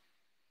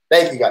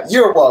 Thank you, guys.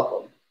 You're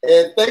welcome.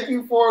 And thank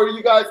you for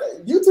you guys.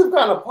 YouTube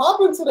kind of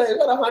popping today. We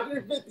got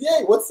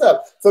 158. What's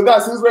up? So,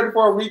 guys, who's ready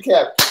for a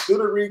recap? Do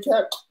the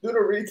recap. Do the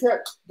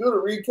recap. Do the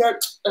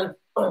recap.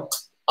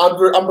 I'm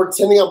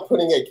pretending I'm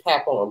putting a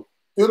cap on.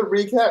 Do the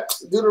recap.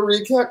 Do the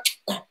recap.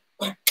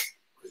 Recap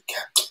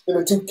in a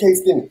 2K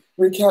stimmy.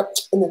 Recap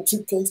in a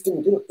 2K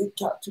stimmy. Do the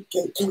recap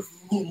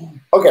 2K.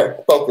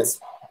 Okay, focus.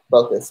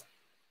 Focus.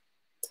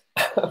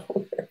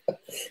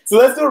 So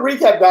let's do a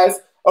recap, guys.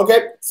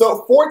 Okay,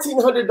 so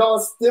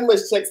 $1,400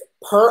 stimulus checks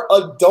per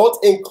adult,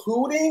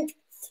 including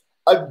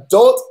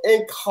adult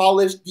and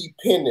college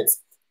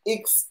dependents.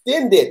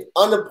 Extended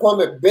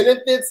unemployment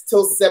benefits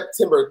till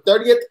September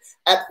 30th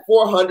at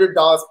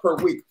 $400 per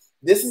week.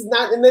 This is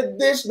not an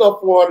additional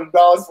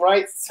 $400,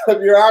 right? So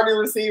if you're already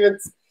receiving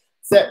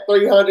set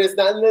 $300, it's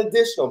not an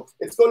additional.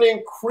 It's going to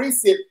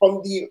increase it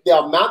from the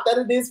amount that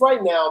it is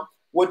right now,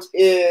 which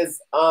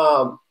is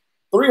 $300.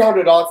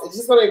 It's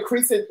just going to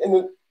increase it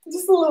in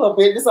just a little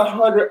bit, just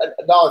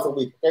 $100 a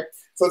week. Okay,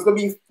 so it's going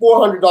to be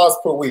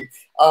 $400 per week.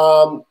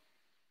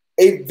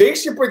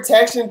 Eviction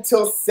protection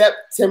till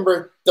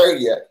September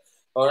 30th.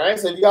 All right,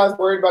 so if you guys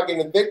worried about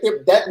getting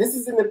evicted, this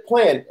is in the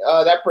plan.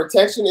 That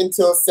protection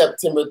until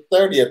September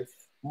 30th.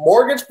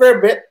 Mortgage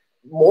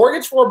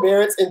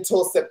forbearance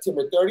until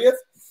September 30th.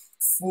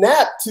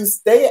 SNAP to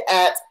stay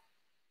at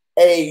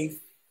a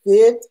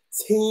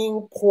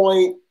 15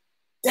 point.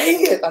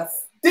 Dang it, I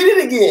did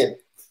it again.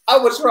 I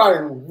was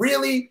trying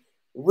really,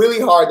 really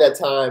hard that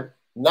time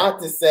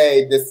not to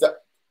say this.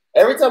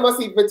 Every time I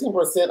see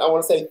 15%, I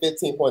want to say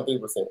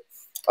 15.3%.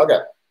 Okay.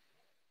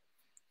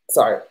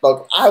 Sorry,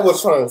 look, I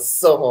was trying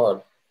so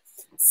hard.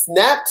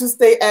 SNAP to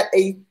stay at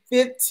a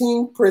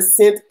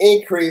 15%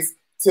 increase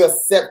till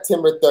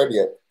September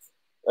 30th.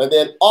 And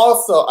then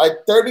also a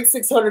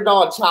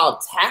 $3,600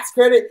 child tax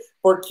credit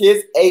for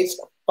kids aged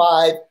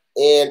 5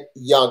 and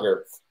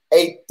younger.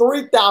 A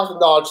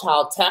 $3,000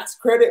 child tax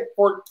credit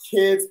for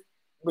kids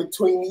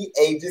between the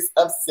ages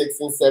of 6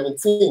 and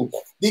 17.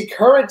 The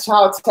current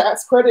child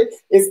tax credit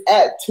is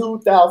at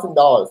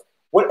 $2,000.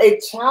 What a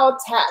child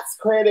tax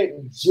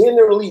credit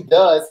generally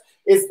does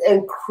is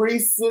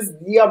increases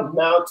the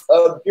amount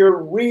of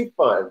your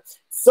refund.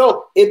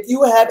 So if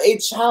you have a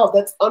child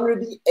that's under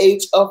the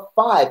age of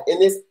 5 and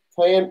this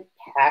plan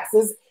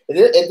passes,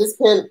 if this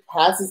plan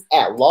passes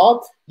at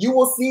law, you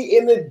will see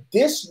an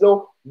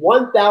additional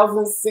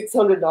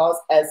 $1,600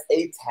 as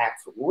a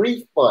tax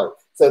refund.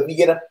 So if you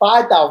get a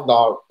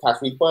 $5,000 tax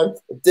refund,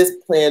 if this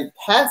plan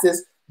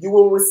passes, you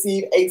will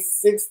receive a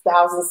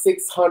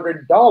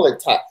 $6,600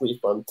 tax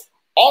refund.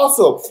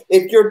 Also,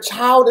 if your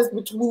child is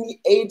between the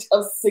age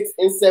of 6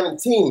 and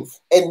 17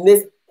 and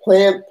this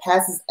plan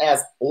passes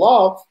as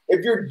law,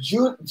 if you're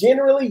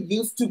generally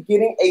used to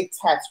getting a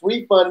tax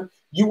refund,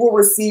 you will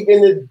receive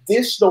an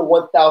additional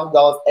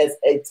 $1,000 as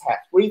a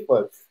tax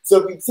refund. So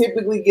if you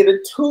typically get a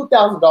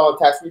 $2,000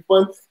 tax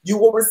refund, you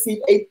will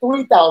receive a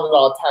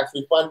 $3,000 tax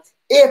refund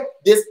if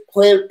this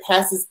plan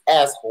passes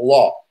as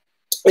law.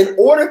 In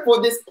order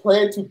for this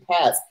plan to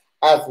pass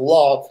as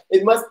law,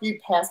 it must be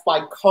passed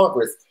by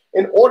Congress.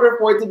 In order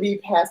for it to be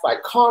passed by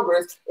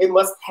Congress, it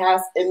must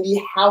pass in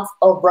the House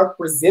of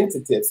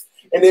Representatives,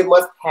 and it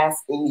must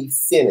pass in the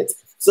Senate.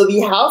 So the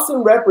House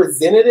of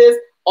Representatives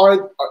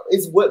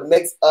is what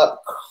makes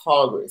up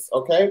Congress,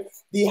 okay?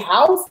 The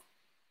House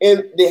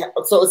and the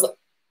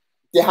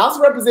House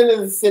of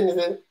Representatives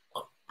and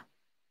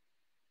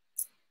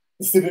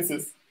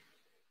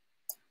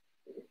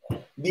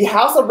the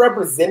House of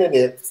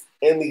Representatives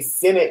and the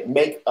Senate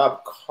make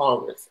up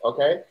Congress,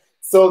 okay?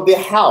 So the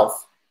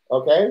House,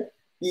 okay?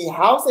 The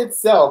House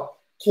itself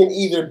can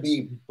either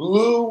be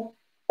blue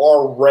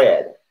or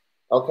red,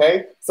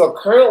 okay? So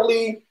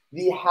currently,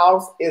 the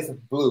House is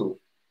blue.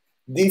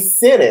 The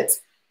Senate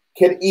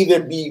can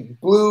either be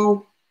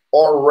blue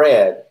or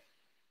red.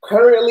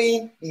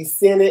 Currently, the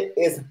Senate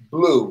is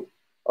blue,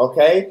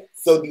 okay?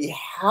 So the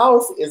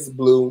House is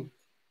blue,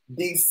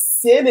 the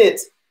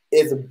Senate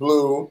is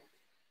blue,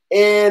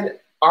 and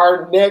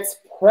our next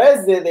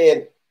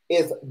president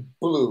is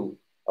blue.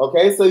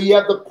 Okay, so you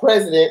have the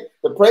president.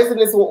 The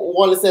president's the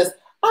one that says,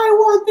 I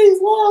want these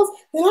laws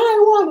and I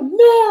want them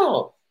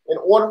now. In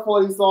order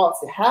for these laws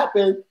to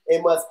happen,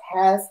 it must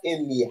pass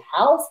in the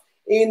House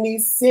and the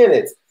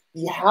Senate.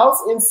 The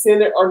House and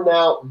Senate are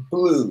now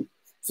blue.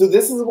 So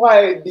this is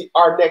why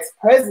our next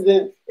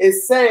president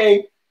is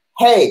saying,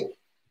 hey,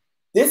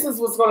 this is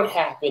what's going to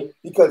happen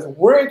because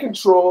we're in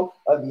control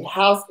of the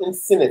House and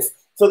Senate.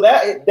 So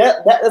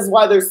that is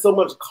why there's so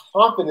much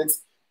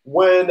confidence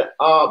when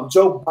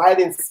Joe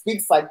Biden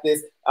speaks like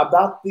this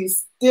about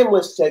these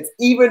stimulus checks,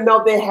 even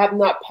though they have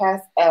not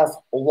passed as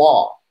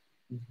law.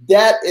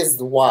 That is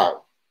why.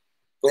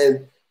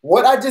 And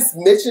what I just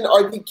mentioned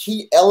are the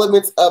key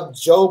elements of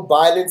Joe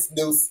Biden's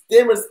new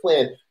stimulus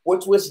plan,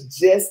 which was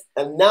just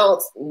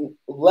announced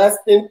less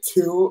than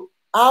 2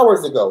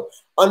 hours ago.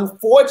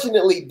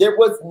 Unfortunately, there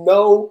was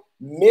no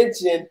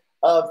mention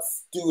of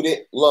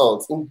student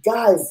loans. And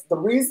guys, the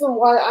reason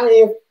why I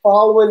am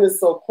following this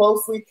so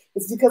closely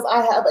is because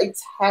I have a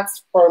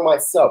tax firm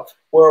myself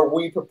where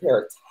we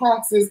prepare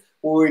taxes,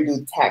 where we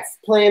do tax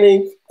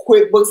planning,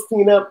 QuickBooks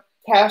cleanup,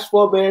 cash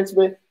flow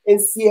management, and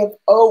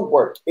CFO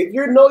work. If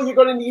you know you're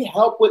going to need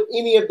help with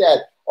any of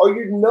that, or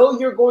you know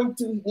you're going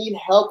to need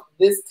help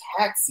this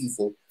tax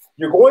season,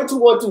 you're going to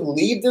want to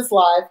leave this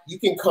live. You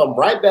can come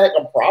right back.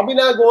 I'm probably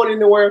not going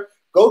anywhere.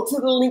 Go to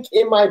the link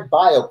in my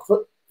bio.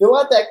 Fill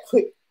out that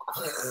quick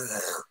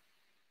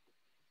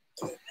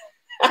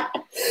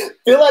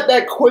fill out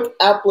that quick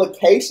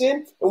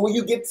application, and when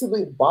you get to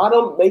the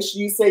bottom, make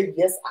sure you say,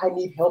 yes, I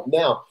need help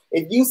now.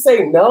 If you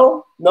say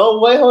no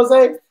way,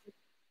 Jose,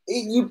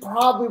 you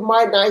probably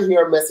might not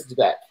hear a message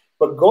back.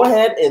 But go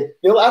ahead and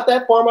fill out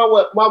that form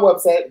on my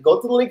website. Go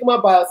to the link in my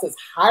bio. It says,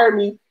 hire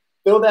me.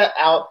 Fill that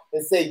out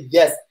and say,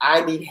 yes,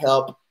 I need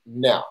help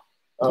now.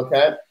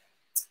 Okay?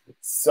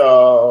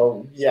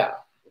 So, yeah.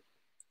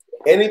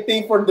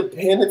 Anything for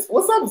dependents?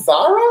 What's up,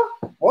 Zara?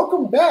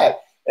 Welcome back.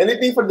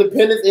 Anything for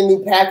dependents in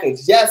new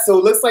package? Yes, so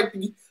it looks like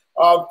the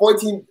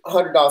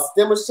 $1,400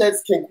 stimulus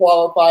checks can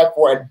qualify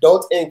for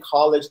adult and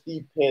college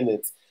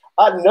dependents.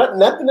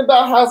 Nothing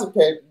about housing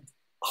pay.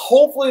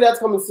 hopefully that's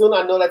coming soon.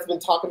 I know that's been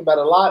talking about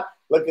a lot.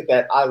 Look at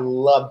that. I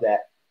love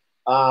that.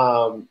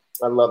 I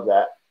love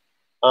that.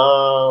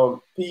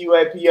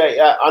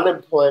 PUA,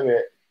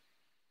 unemployment,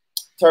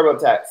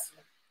 TurboTax.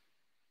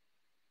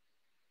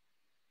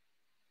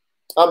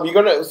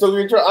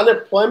 You're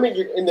unemployment.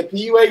 You're in the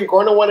PUA. You're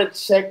going to want to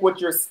check with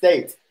your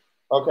state.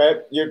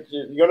 Okay, you're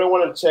going to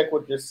want to check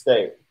with your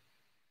state.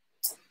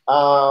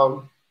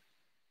 Oh,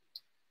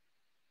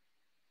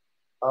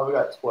 we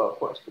got 12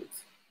 questions.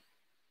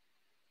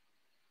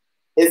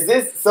 Is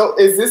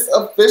this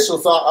official?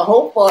 So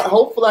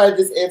hopefully I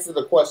just answered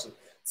the question.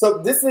 So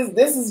this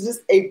is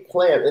just a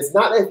plan. It's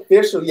not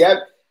official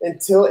yet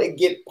until it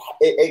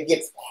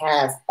gets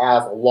passed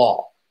as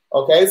law.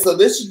 Okay, so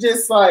this is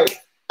just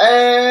like,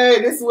 hey,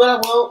 this is what I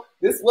want.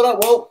 This is what I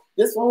want.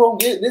 This one won't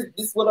get this.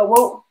 This is what I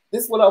want.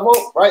 This is what I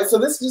want. Right. So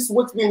this is just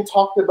what's being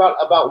talked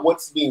about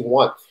what's being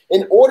won.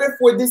 In order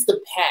for this to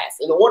pass,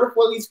 in order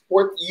for these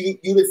you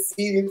to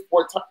see these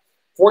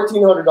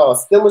 $1,400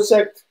 stimulus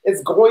check,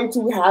 it's going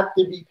to have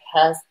to be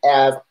passed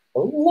as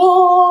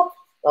law.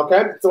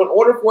 Okay, so in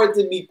order for it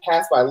to be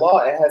passed by law,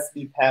 it has to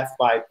be passed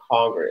by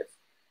Congress.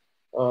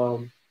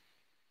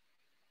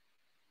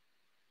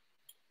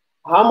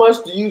 How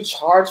much do you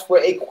charge for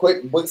a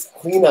QuickBooks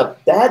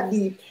cleanup? That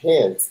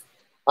depends.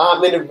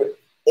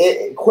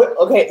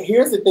 Okay,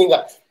 here's the thing.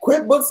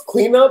 QuickBooks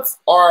cleanups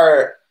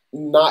are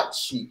not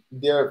cheap.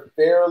 They're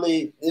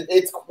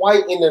it's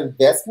quite an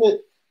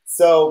investment.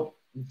 So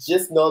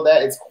just know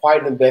that it's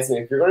quite an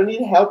investment. If you're going to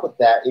need help with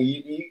that,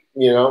 you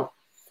know,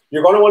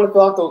 you're going to want to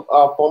fill out the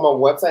form on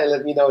the website and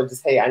let me know.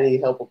 Just, hey, I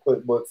need help with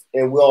QuickBooks,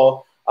 and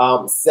we'll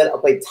set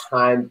up a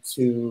time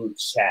to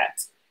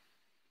chat.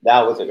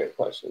 That was a good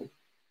question.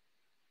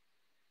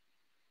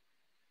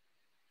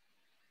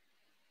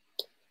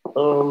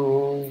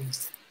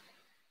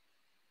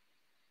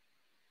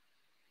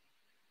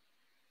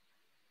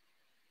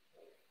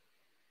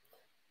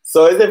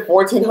 So is it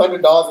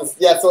 $1,400?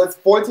 Yeah, so it's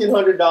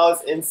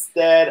 $1,400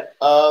 instead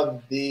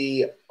of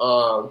the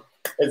so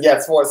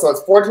it's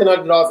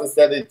 $1,400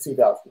 instead of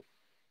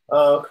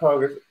 $2,000.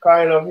 Congress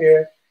crying up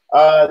here.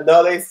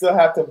 No, they still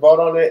have to vote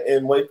on it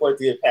and wait for it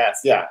to get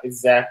passed. Yeah,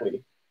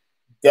 exactly.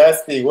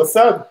 Dusty, what's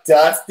up,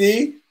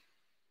 Dusty?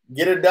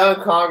 Get it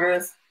done,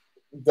 Congress.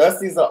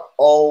 Dusty's an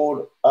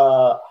old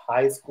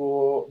high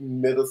school,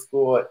 middle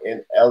school,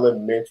 and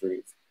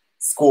elementary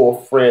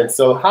school friend.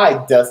 So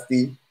hi,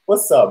 Dusty.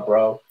 What's up,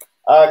 bro?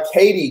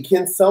 Katie,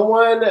 can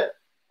someone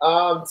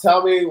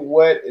tell me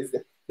what is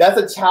it? That's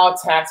a child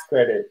tax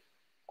credit.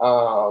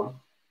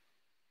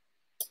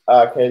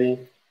 Katie.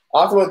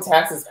 Optimal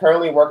Tax is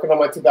currently working on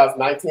my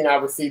 2019. I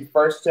received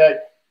first check,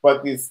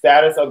 but the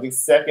status of the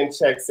second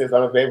check says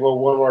unavailable.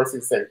 One more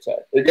receive second check.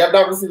 If you have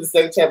not received the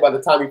second check by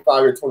the time you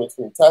file your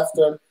 2020 tax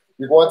return,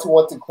 you're going to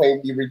want to claim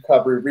the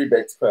recovery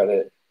rebates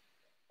credit.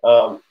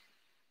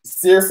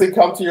 Seriously,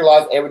 come to your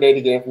lives every day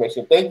to get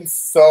information. Thank you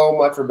so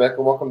much,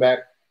 Rebecca. Welcome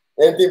back.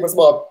 Anything for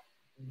small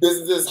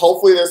businesses.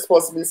 Hopefully, there's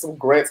supposed to be some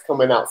grants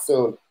coming out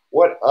soon.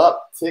 What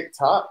up,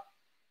 TikTok?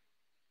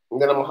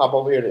 And then I'm gonna hop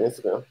over here to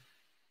Instagram.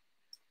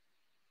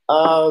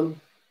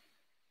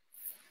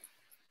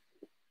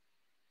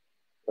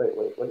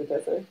 Wait, what did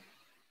that say?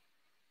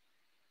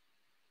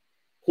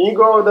 Can you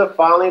go over the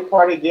filing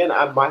part again?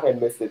 I might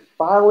have missed it.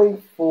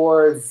 Filing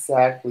for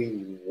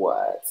exactly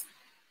what?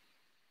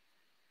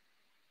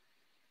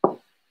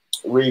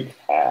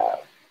 Recap.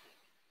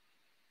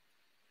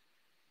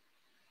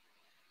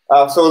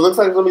 So it looks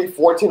like it's going to be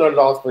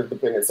 $1,400 for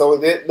dependent. So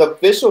the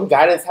official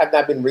guidance have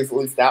not been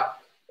released out.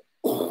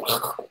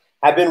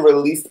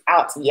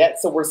 Yet,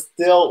 so we're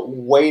still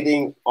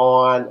waiting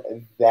on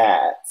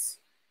that.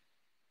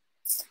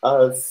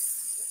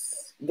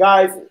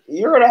 Guys,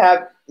 you're gonna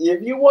have,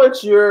 if you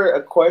want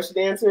your question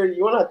answered,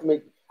 you want to have to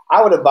make.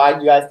 I would advise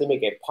you guys to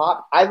make a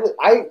pop. I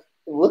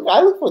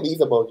look for these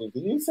emojis.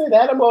 Did you say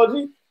that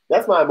emoji?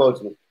 That's my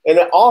emoji. And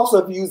then also,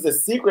 if you use the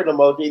secret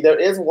emoji, there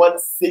is one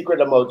secret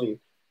emoji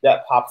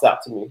that pops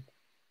out to me.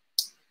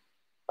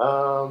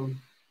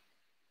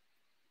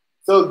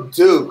 So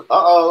Duke,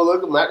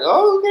 look at my.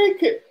 Oh,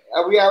 okay.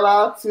 Are we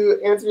allowed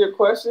to answer your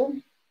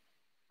question?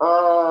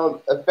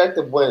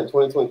 Effective when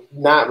 2020,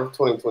 not with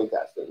 2020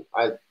 testing.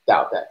 I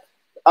doubt that.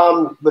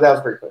 But that was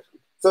a great question.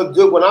 So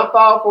Duke, when I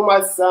file for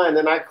my son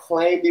and I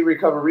claim the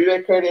recovery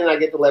rebate credit and I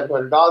get the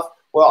 $1,100,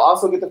 well, I'll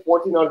also get the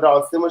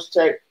 $1,400 stimulus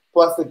check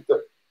plus the.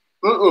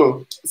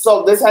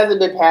 So this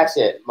hasn't been passed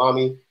yet,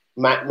 mommy.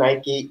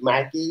 Mikey.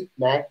 I'm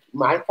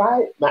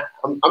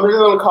really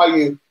gonna call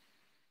you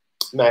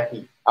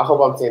Mackie. I hope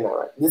I'm saying that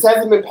right. This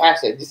hasn't been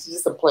passed yet. This is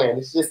just a plan.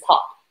 This is just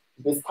talk.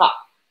 This talk.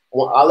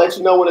 Well, I'll let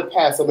you know when it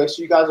passes. So make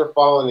sure you guys are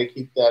following and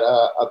keep that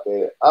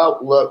updated. Oh,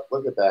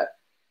 look at that.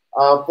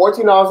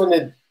 $1,400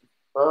 in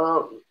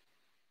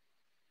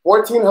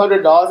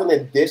 $1,400 in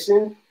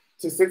addition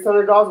to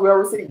 $600 we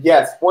already received.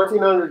 Yes,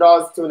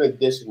 $1,400 to an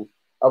addition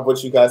of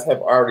what you guys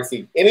have already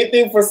received.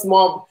 Anything for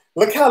small.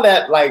 Look how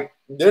that like.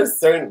 There's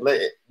certain,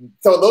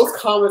 so those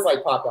comments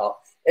like pop out.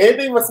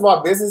 Anything for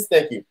small business,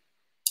 thank you.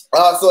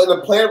 So in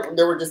the plan,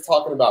 they were just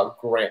talking about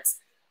grants.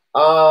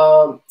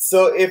 So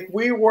if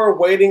we were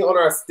waiting on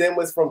our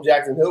stimulus from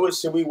Jackson Hole,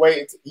 should we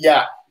wait?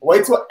 Yeah,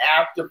 wait till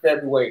after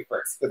February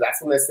 1st, because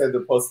that's when they said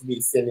they're supposed to be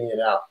sending it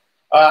out.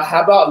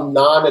 How about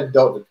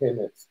non-adult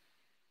dependents?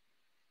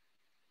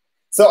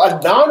 So a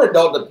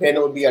non-adult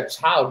dependent would be a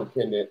child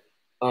dependent,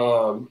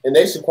 and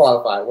they should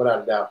qualify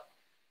without a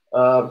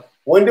doubt.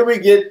 When do we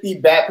get the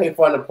back pay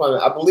for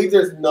unemployment? I believe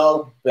there's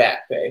no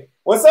back pay.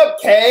 What's up,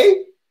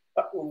 Kay?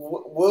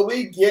 Will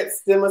we get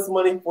stimulus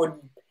money for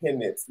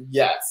dependents?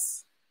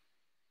 Yes.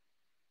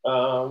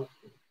 Yeah.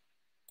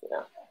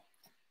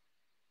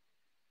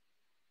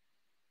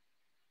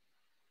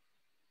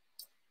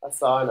 I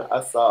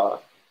saw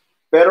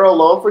federal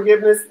loan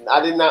forgiveness. I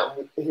did not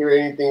hear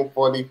anything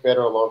for the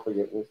federal loan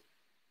forgiveness.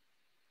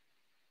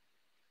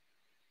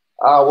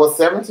 Will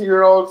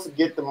 17-year-olds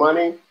get the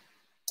money?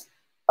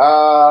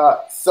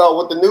 So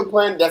with the new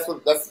plan, that's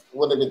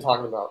what they've been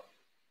talking about.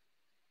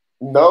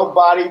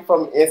 Nobody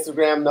from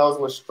Instagram knows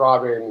what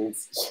strawberry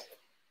means.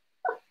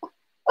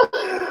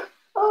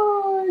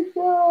 Oh my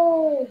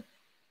god!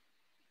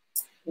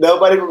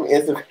 Nobody from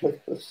Instagram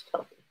knows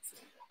strawberry.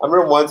 I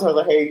remember one time I was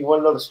like, "Hey, you want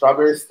to know the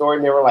strawberry story?"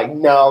 And they were like,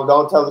 "No,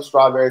 don't tell the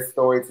strawberry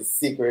story. It's a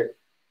secret."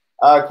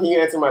 Can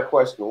you answer my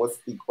question? What's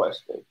the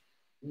question?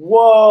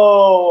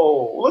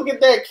 Whoa! Look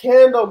at that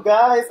candle,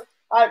 guys.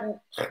 I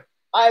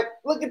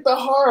look at the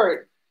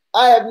heart.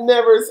 I have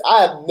never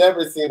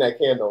seen that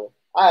candle.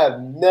 I have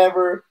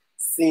never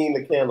seen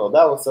the candle.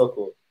 That was so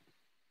cool.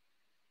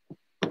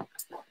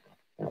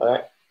 All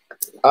right.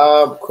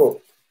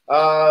 Cool.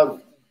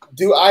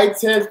 Do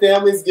I-10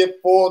 families get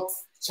full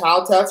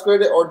child tax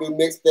credit, or do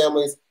mixed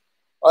families?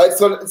 It's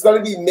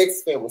going to be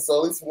mixed families. So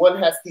at least one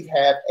has to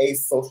have a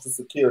social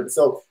security.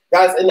 So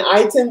guys, in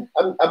I-10,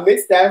 a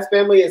mixed status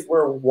family is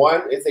where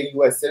one is a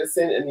U.S.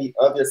 citizen and the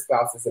other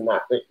spouse is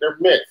not. They're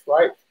mixed,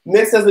 right?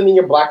 Mixed doesn't mean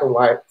you're black and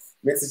white.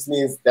 Mixed just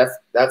means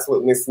that's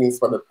what mixed means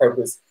for the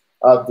purpose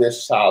of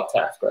this child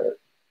tax credit.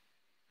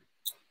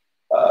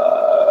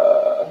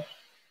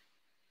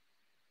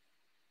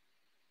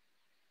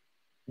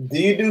 Do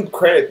you do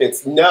credit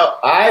fix? No,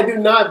 I do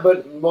not,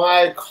 but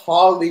my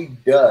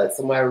colleague does.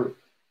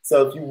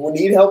 So if you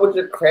need help with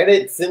your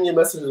credit, send me a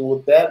message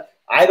with that.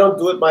 I don't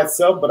do it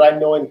myself, but I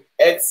know an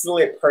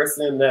excellent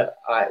person that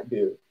I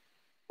do.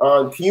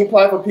 Can you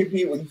apply for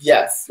PPP?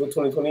 Yes, with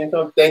 2020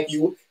 income. Thank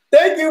you.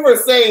 Thank you for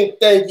saying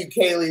thank you,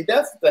 Kaylee.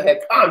 That's what the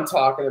heck I'm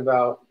talking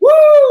about.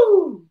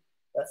 Woo!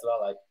 That's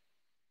what I like.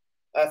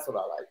 That's what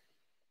I like.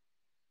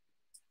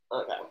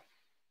 Okay.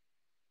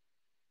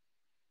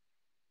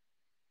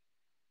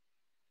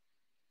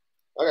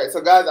 Okay,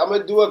 so guys, I'm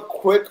gonna do a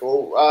quick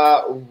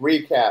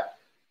recap.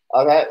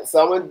 Okay,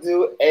 so I'm gonna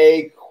do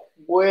a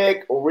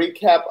quick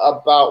recap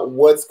about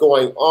what's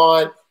going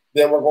on.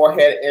 Then we'll go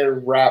ahead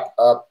and wrap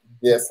up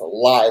this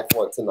live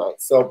for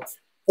tonight. So,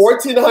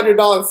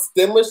 $1,400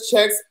 stimulus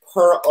checks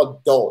per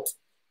adult.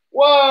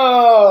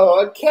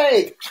 Whoa, a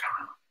cake!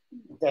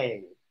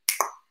 Dang,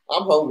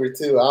 I'm hungry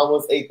too. I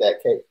almost ate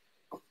that cake.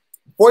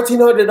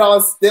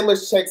 $1,400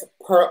 stimulus checks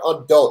per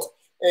adult,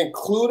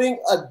 including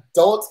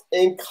adults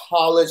and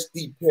college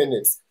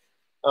dependents.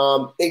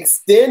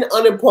 Extend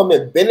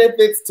unemployment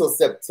benefits till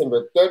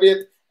September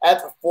 30th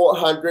at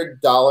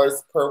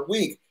 $400 per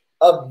week.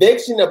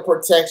 Eviction of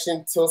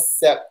protection till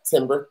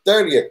September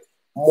 30th.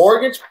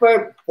 Mortgage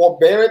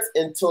forbearance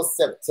until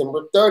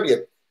September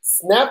 30th.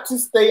 SNAP to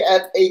stay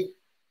at a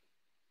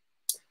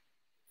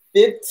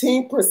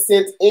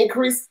 15%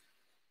 increase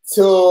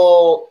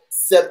till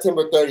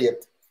September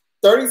 30th.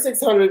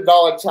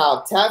 $3,600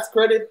 child tax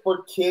credit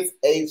for kids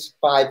aged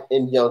 5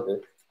 and younger.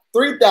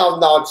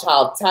 $3,000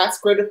 child tax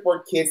credit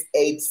for kids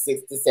aged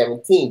 6 to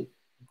 17.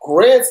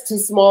 Grants to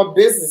small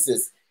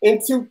businesses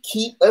and to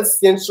keep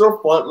essential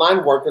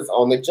frontline workers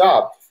on the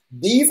job.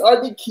 These are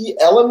the key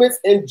elements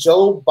in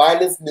Joe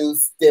Biden's new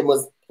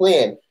stimulus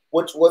plan,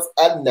 which was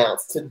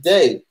announced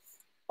today.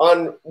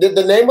 On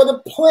the name of the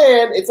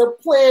plan, it's a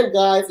plan,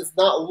 guys. It's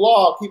not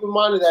law. Keep in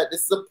mind that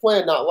this is a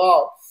plan, not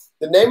law.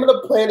 The name of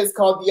the plan is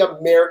called the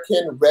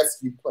American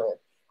Rescue Plan.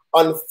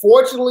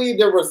 Unfortunately,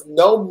 there was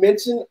no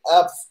mention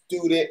of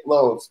student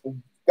loans.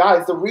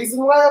 Guys, the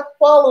reason why I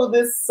follow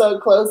this so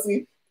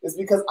closely is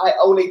because I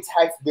own a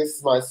tax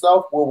business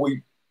myself where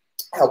we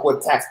help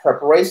with tax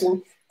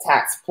preparation,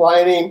 tax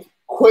planning,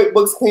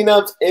 QuickBooks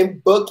cleanups,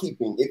 and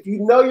bookkeeping. If you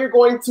know you're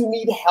going to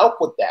need help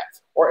with that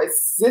or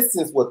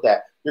assistance with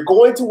that, you're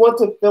going to want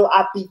to fill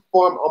out the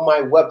form on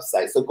my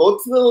website. So go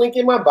to the link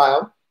in my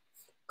bio.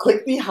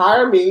 Click the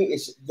Hire Me.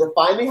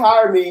 Find the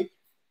Hire Me.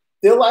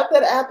 Fill out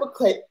that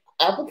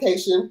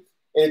application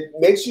and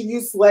make sure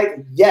you select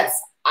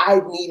yes, I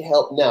need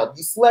help now. If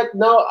you select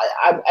no,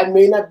 I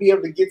may not be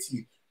able to get to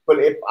you. But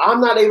if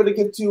I'm not able to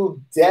get to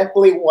you,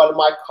 definitely one of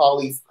my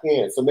colleagues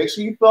can. So make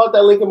sure you fill out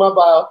that link in my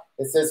bio.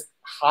 It says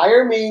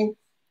Hire Me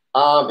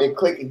and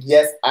click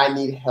yes, I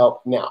need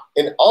help now.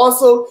 And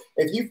also,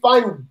 if you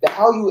find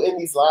value in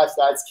these lives,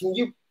 guys, can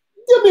you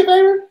do me a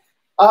favor?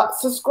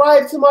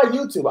 Subscribe to my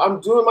YouTube.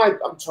 I'm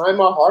trying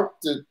my hard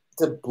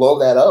to blow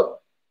that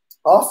up.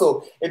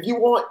 Also, if you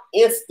want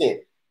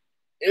instant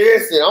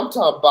Listen, I'm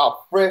talking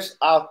about fresh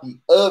out the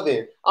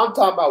oven. I'm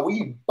talking about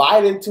we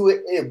bite into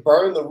it and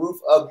burn the roof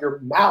of your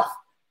mouth.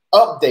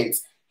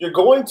 Updates. You're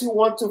going to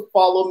want to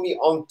follow me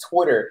on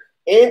Twitter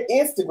and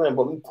Instagram,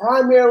 but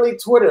primarily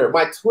Twitter.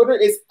 My Twitter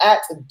is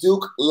at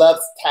Duke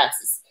Loves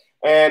Taxes.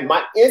 And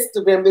my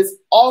Instagram is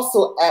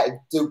also at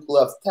Duke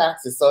Loves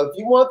Taxes. So if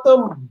you want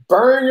them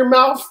burn your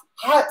mouth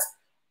hot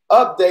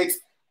updates,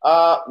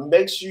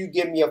 make sure you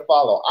give me a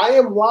follow. I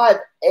am live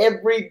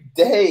every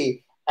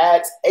day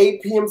at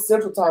 8 p.m.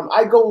 Central Time.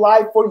 I go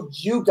live for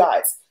you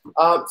guys.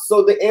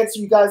 So to answer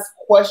you guys'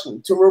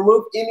 question, to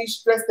remove any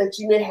stress that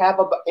you may have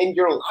about in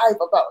your life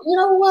about,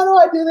 why do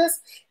I do this?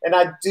 And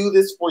I do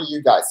this for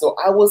you guys. So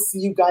I will see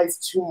you guys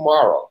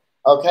tomorrow.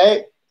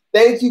 Okay?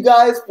 Thank you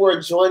guys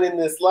for joining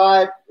this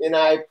live, and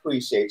I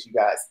appreciate you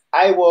guys.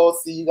 I will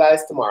see you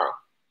guys tomorrow.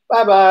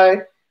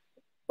 Bye-bye.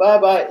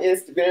 Bye-bye,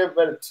 Instagram.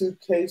 But the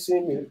 2K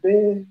send me to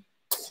bed.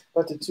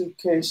 But the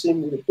 2K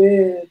send me to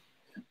bed.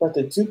 But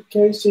the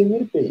 2K send me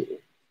to bed.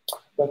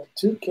 But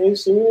the 2K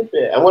send me to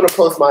bed. I want to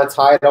post my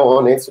title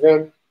on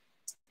Instagram.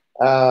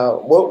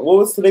 What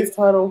was today's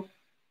title?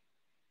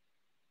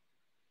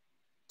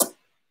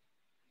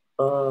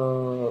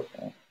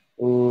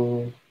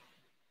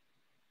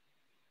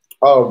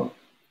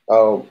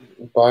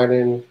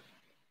 Biden.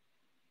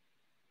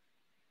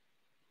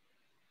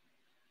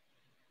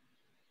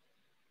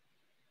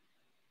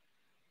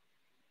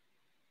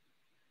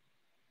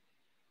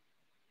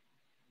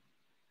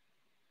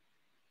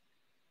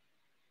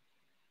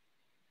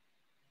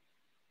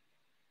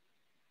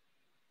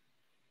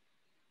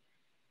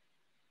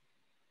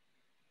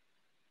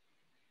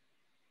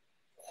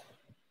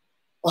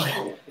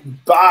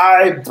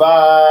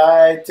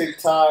 Bye,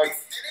 TikTok.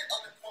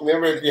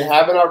 Remember, if you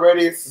haven't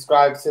already,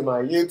 subscribe to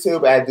my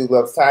YouTube at Duke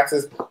Loves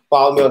Taxes.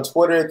 Follow me on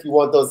Twitter if you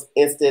want those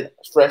instant,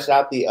 fresh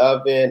out the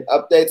oven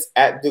updates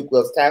at Duke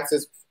Loves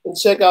Taxes. And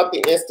check out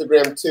the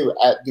Instagram too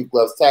at Duke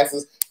Loves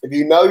Taxes. If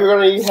you know you're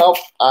going to need help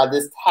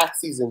this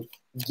tax season,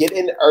 get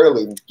in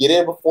early. Get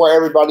in before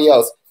everybody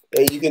else.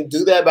 And you can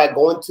do that by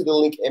going to the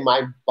link in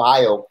my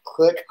bio.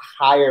 Click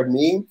Hire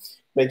Me.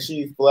 Make sure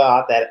you fill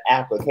out that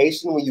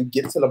application. When you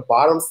get to the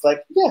bottom,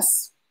 select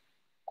yes,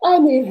 I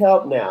need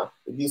help now.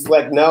 If you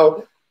select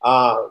no,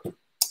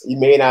 you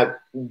may not,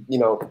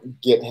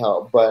 get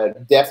help,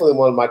 but definitely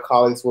one of my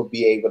colleagues will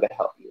be able to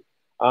help you.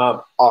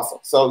 Awesome.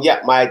 So yeah,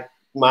 my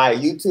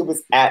YouTube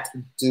is at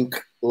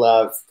Duke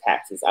Loves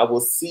Taxes. I will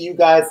see you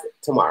guys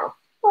tomorrow.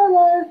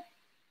 Bye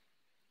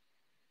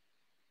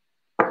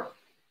bye.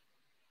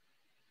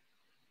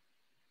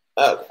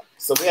 Okay,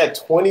 so we had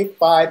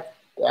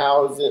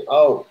 25,000.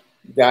 Oh,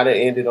 gotta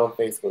end it on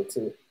Facebook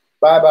too.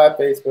 Bye bye,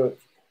 Facebook.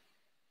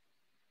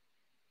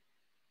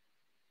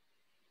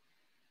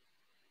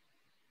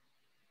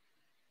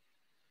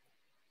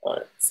 All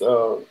right,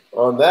 so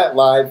on that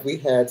live, we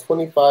had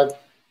 25.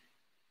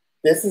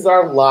 This is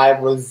our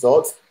live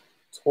results.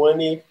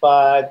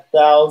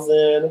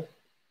 25,000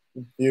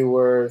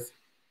 viewers.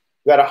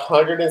 We got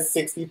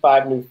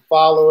 165 new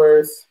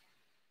followers.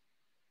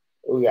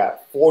 We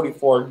got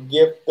 44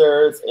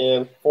 gifters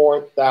and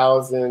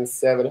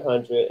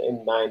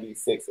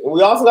 4,796. And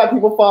we also got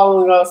people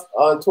following us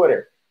on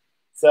Twitter.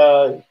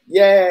 So,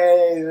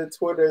 yay, the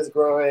Twitter is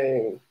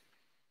growing.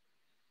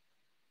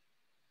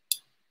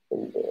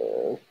 And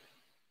then,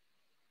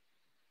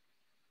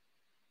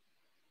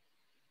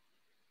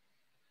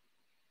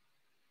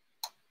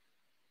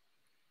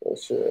 for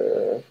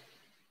sure.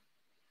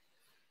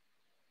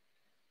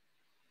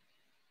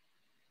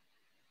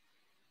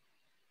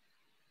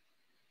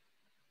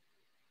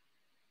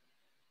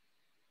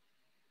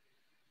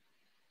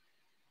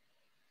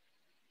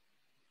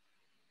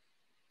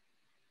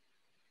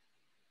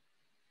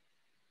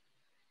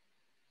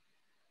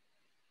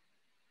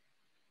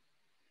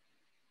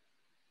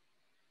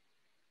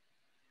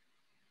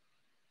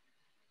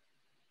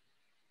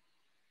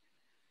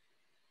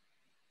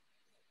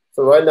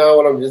 So right now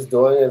what I'm just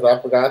doing is I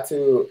forgot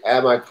to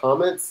add my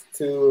comments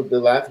to the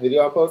last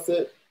video I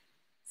posted.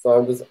 So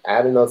I'm just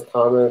adding those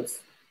comments.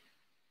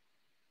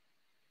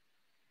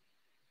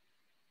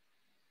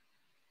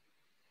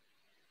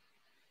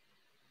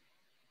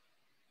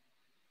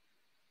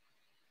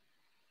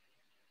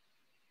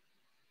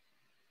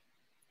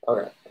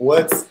 Okay,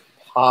 what's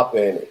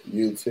poppin',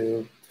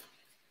 YouTube?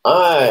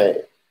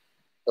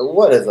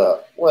 What is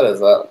up? What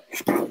is up?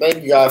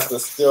 Thank you guys for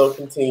still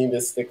continuing to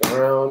stick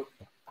around.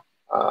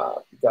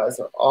 You guys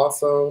are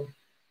awesome.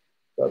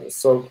 You guys are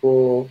so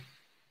cool.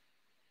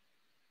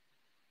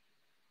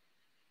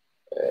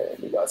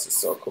 And you guys are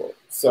so cool.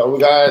 So we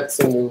got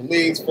some new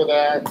leads for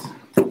that.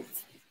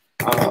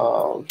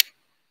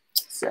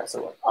 Yeah,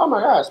 so oh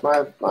my gosh,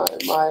 my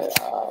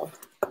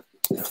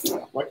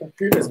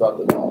computer's about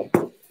to die.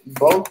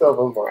 Both of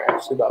them are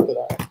actually about to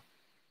die.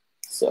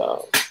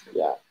 So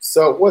yeah.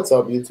 So what's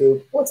up,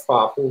 YouTube? What's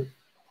popping?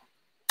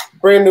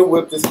 Brand new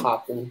whip just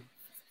hopping.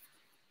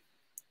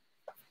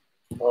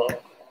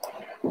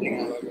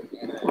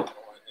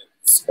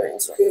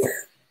 Springs right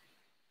here.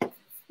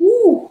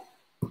 Woo.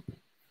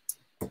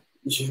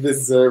 You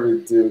deserve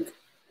it, Duke.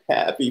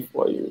 happy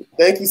for you.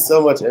 Thank you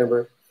so much,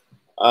 Amber.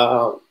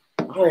 I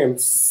am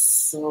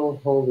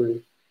so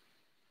hungry.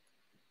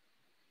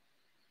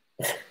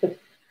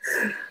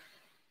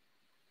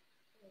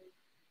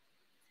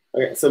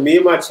 Okay, so me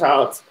and my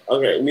child's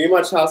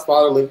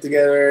father live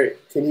together.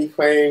 Can he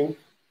claim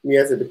me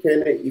as a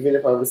dependent even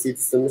if I receive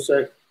the stimulus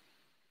check?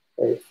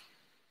 Like,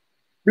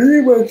 me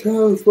and my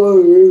child's father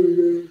live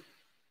together.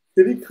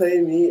 Can he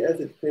claim me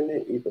as a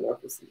dependent even if I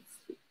receive?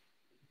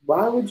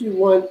 Why would you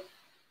want?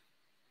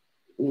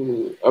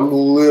 I'm a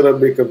little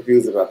bit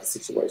confused about the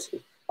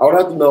situation. I would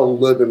have to know a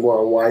little bit more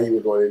on why you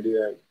would want to do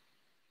that.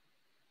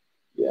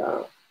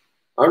 Yeah,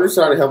 I'm just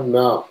trying to help him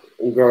out.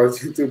 And girls,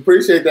 to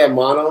appreciate that,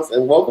 Monos,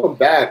 and welcome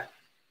back.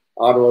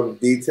 Automotive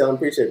detail,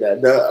 appreciate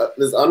that.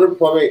 Does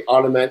unemployment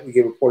automatically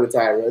get reported to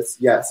IRS?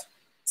 Yes.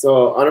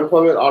 So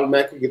unemployment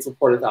automatically gets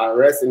reported to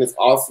IRS, and it's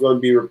also going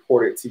to be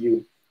reported to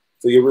you.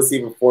 So you'll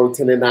receive a Form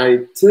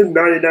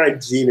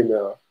 1099-G in the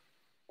mail.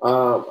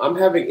 I'm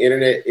having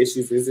internet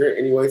issues. Is there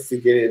any ways to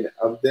get an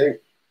update?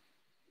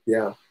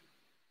 Yeah,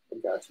 I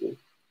got you.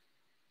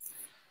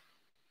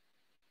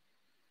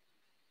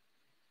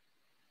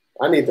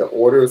 I need to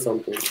order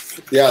something.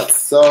 Yeah,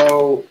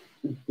 so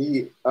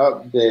the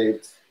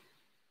update.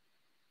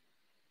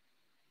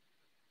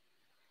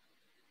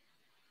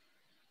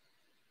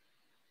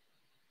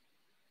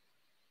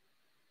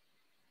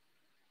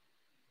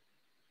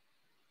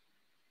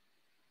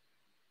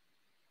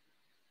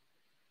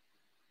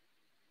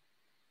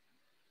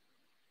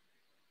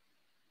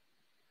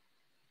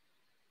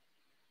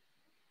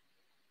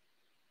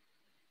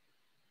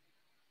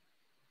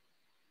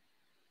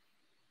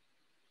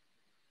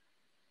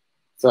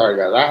 Sorry,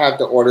 guys. I have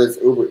to order this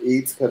Uber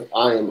Eats because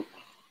I am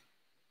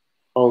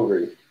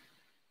hungry.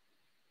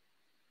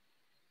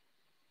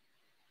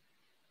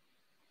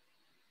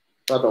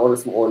 I have to order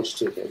some orange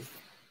chicken.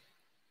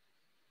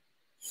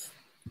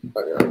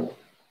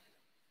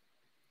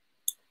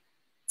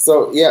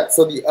 So yeah,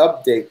 so the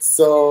update.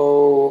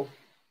 So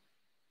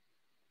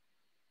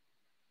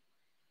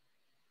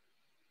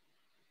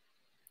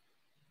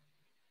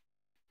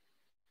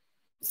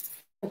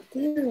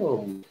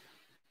damn.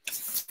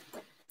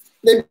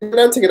 They're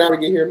not taking out to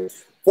get here.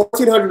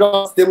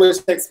 $1,400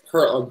 stimulus checks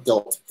per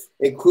adult,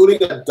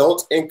 including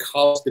adult and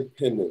college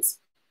dependents.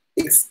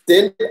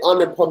 Extended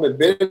unemployment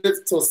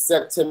benefits till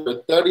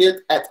September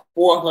 30th at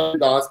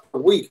 $400 per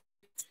week.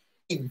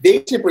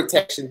 Eviction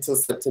protection till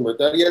September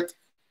 30th.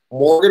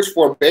 Mortgage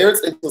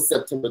forbearance until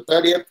September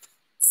 30th.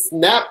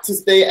 SNAP to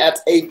stay at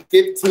a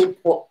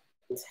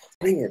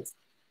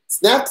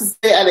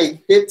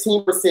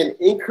 15%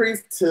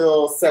 increase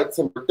till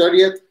September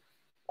 30th.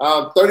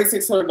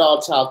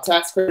 $3,600 child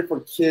tax credit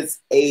for kids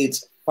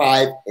age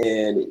 5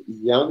 and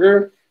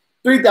younger.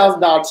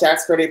 $3,000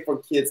 tax credit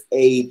for kids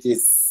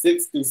ages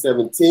 6 through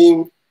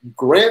 17.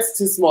 Grants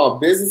to small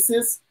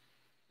businesses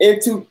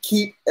and to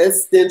keep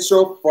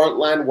essential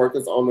frontline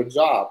workers on the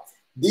job.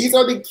 These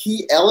are the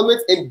key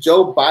elements in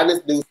Joe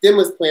Biden's new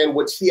stimulus plan,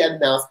 which he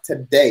announced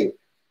today.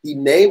 The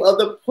name of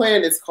the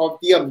plan is called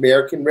the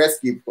American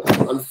Rescue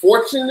Plan.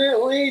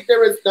 Unfortunately,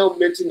 there is no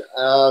mention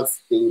of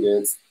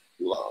students'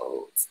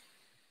 loans.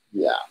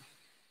 Yeah.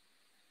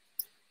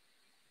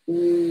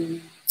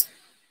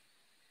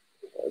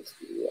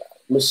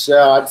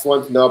 Michelle, I just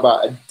wanted to know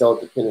about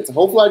adult dependence.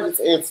 Hopefully, I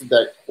just answered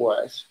that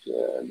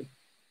question.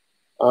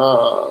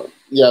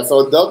 Yeah,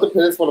 so adult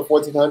dependence for the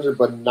 $1,400,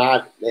 but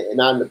not in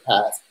the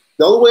past.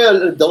 The only way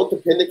an adult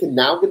dependent can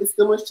now get a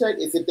stimulus check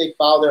is if they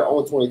file their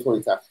own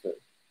 2020 tax return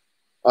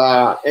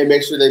and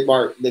make sure they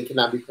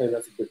cannot be claimed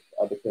as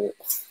a dependent.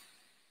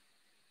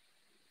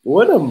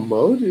 What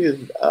emoji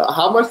is?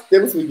 How much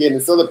stimulus we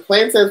getting? So the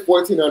plan says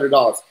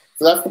 $1,400.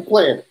 So that's the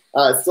plan.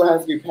 It still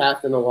has to be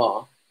passed in the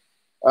law.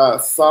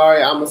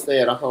 Sorry, I'm a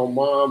stay-at-home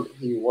mom.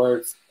 He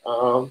works.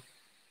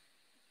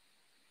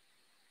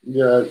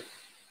 Yeah.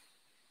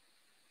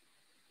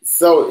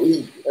 So are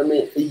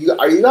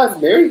you guys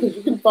married? Because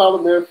you can file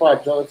a marriage by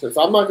joint. So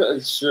I'm not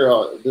really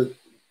sure,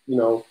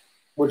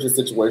 what your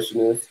situation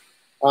is.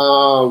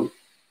 How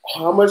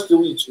much do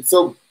we?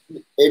 So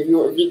if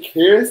you're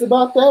curious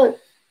about that,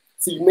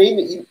 so you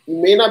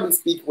may not be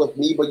speaking with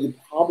me, but you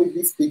probably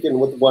be speaking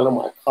with one of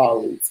my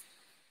colleagues.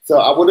 So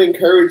I would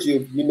encourage you,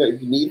 if you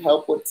need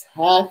help with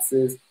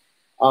taxes,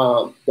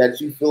 that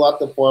you fill out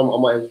the form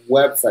on my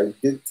website,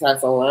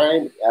 DukeTax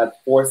Online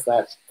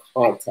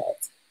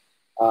 /contact.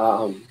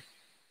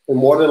 And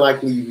more than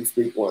likely, you'll be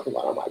speaking with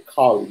one of my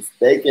colleagues.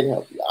 They can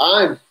help you.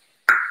 I'm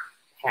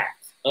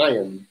packed. I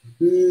am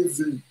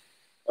busy.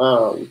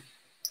 I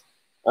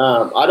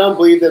don't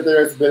believe that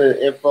there's been an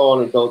info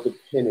on adult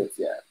dependence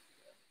yet.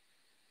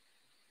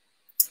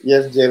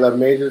 Yes, Jayla,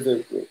 majors.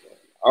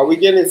 Are we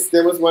getting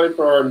stimulus money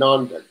for our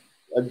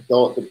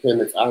non-adult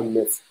dependents? I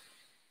missed.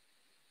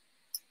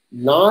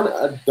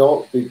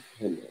 Non-adult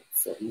dependents.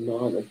 So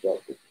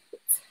non-adult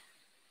dependents.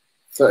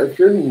 So if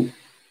you're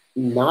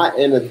not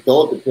an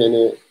adult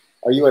dependent,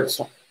 are you a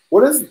child?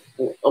 What does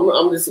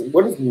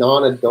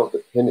non-adult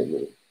dependent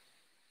mean?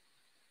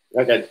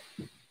 Okay.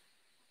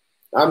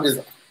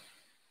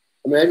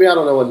 Maybe I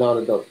don't know what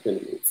non-adult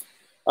dependent means.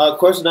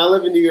 Question: I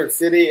live in New York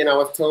City, and I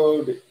was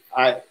told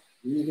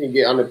you can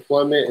get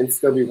unemployment and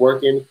still be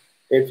working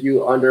if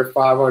you under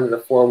 500 a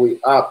 4 week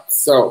up.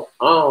 So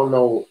I don't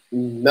know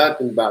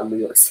nothing about New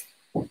York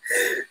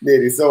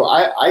City. So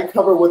I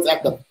cover what's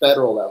at the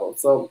federal level.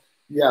 So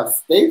you have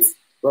states,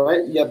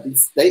 right? You have the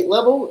state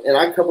level, and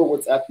I cover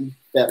what's at the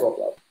federal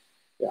level.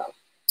 Yeah.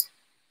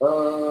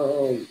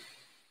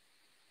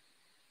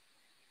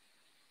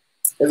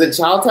 Is a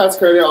child tax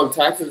credit on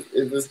taxes?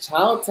 Is this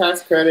child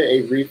tax credit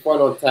a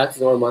refund on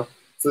taxes or money?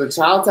 So the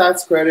child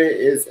tax credit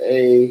is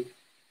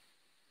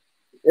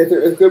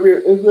it's gonna be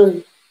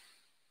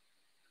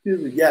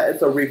excuse me, yeah,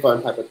 it's a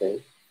refund type of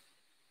thing.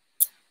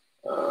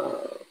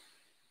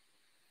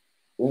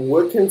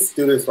 What can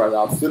students write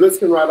off? Students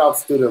can write off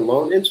student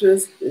loan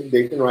interest.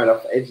 They can write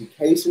off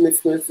education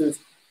expenses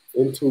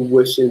and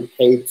tuition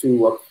paid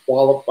to a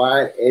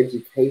qualified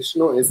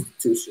educational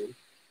institution.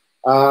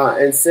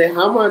 And say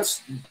how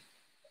much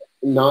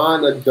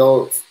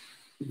non-adult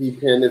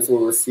dependents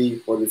will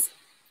receive for this.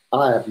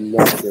 I have no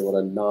idea what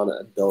a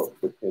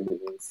non-adult dependent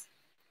is.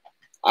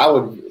 I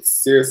would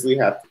seriously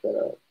have to look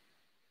that up.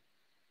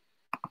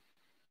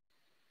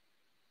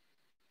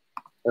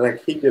 And I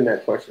keep getting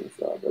that question,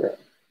 so I better.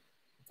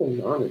 What's a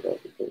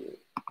non-adult dependent?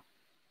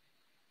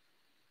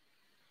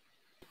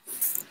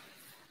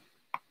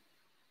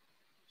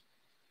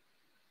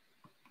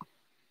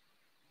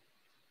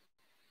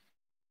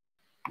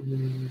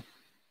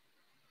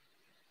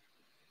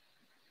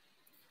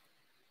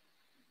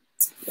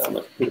 Now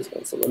my computer's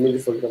gone, so let me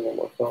just look it up on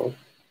my phone.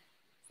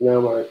 Now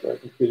my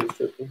computer's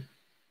tripping.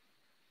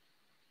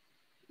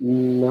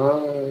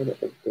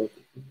 Non-adult dependent.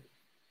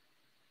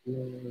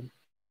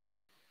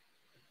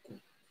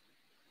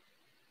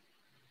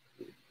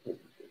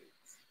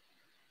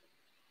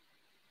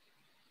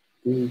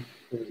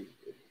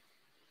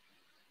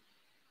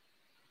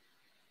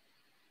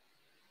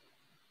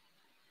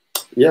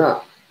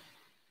 Yeah.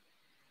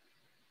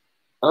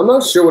 I'm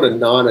not sure what a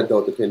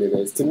non-adult dependent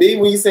is. To me,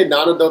 when you say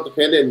non-adult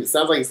dependent, it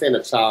sounds like you're saying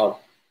a child.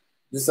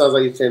 It just sounds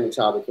like you're saying a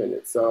child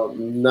dependent. So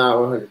I'm not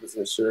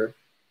 100% sure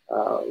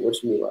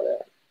what you mean by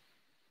that.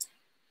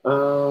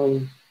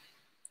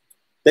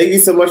 Thank you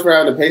so much for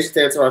having the patience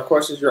to answer our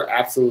questions. You're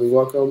absolutely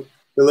welcome.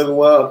 You're living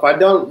well. If I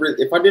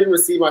didn't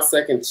receive my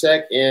second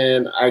check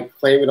and I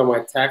claim it on my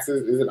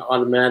taxes, is it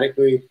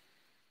automatically?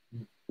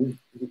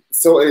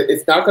 So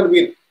it's not going to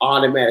be an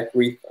automatic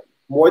refund.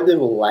 More than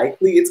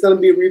likely, it's going to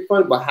be a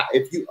refund. But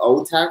if you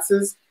owe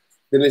taxes,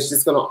 then it's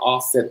just going to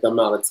offset the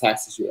amount of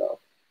taxes you owe.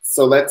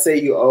 So let's say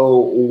you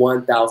owe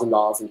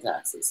 $1,000 in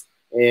taxes,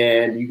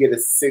 and you get a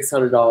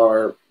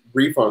 $600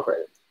 refund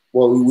credit.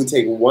 Well, we would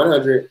take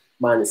 100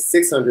 minus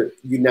 600.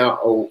 You now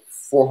owe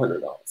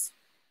 $400.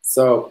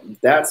 So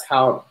that's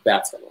how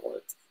that's going to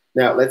work.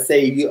 Now, let's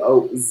say you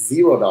owe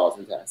 $0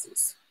 in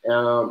taxes.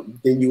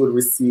 Then you would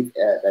receive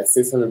that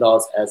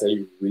 $600 as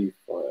a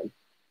refund.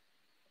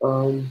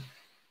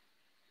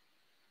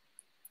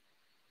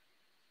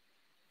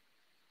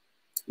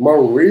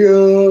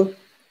 Maria,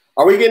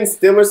 are we getting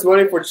stimulus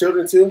money for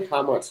children too?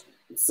 How much?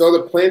 So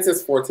the plan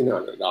says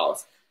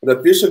 $1,400, but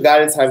official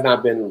guidance has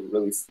not been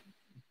released.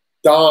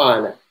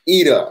 Dawn,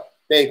 Ida,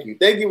 thank you.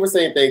 Thank you for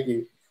saying thank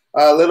you.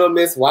 Little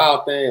Miss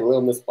Wild Thing,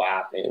 Little Miss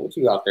Wild Thing, what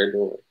you out there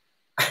doing?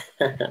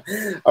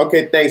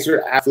 Okay, thanks.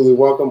 You're absolutely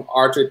welcome.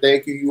 Archer,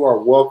 thank you. You are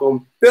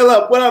welcome.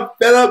 Philip, what up,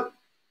 Philip?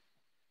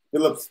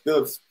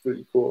 Philip's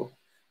pretty cool.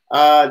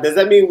 Does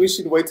that mean we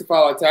should wait to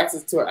file our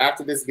taxes until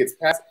after this gets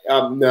passed?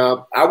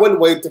 No, I wouldn't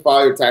wait to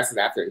file your taxes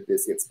after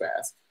this gets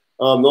passed.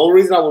 The only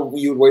reason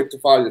you would wait to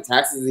file your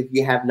taxes is if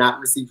you have not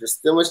received your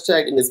stimulus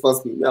check and it's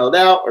supposed to be mailed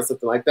out or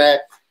something like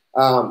that.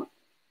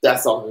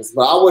 That's all it is.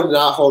 But I would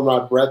not hold my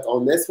breath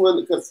on this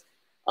one because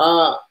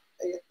I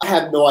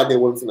have no idea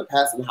when it's going to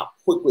pass and how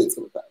quickly it's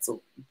going to pass.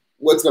 So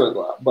what's going to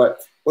go out.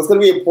 But what's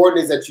going to be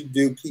important is that you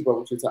do keep up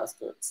with your tax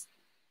returns.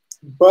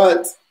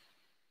 But,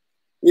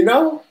 you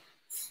know,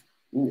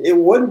 it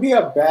wouldn't be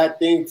a bad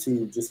thing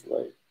to just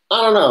wait.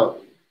 I don't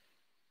know.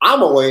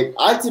 I'm a wait.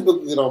 I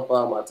typically don't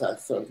file my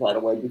tax returns right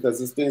away because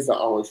there's things that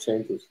always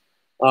changes.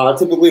 I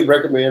typically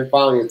recommend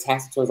filing your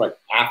tax returns like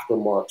after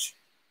March.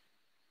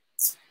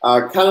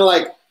 Kind of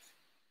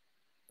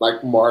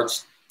like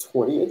March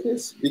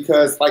 20th-ish,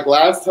 because like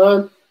last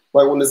time,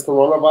 like when this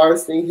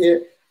coronavirus thing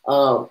hit,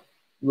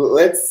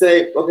 let's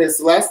say, okay,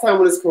 so last time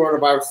when this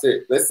coronavirus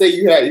hit, let's say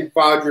you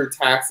filed your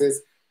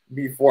taxes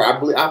before, I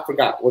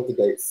forgot what the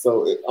date,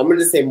 so I'm gonna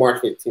just say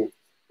March 15th.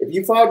 If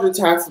you filed your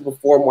taxes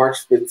before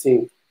March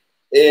 15th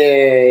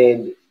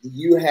and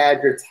you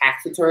had your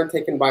tax return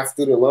taken by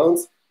student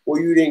loans,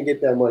 well, you didn't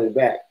get that money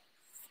back.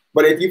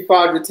 But if you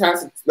filed your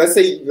taxes, let's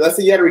say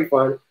you had a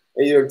refund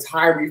and your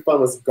entire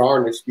refund was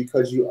garnished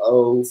because you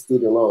owe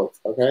student loans,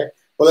 okay?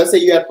 But let's say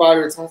you had filed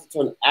your tax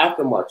return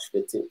after March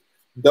 15th.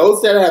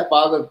 Those that have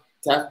filed a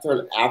tax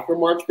return after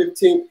March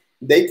 15th,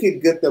 they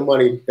could get the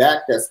money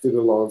back that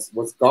student loans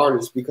was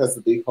garnished because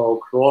of the whole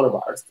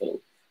coronavirus thing.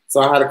 So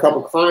I had a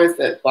couple clients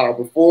that filed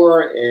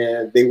before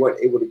and they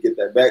weren't able to get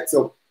that back.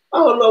 So I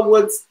don't know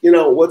what's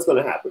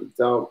going to happen.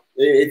 So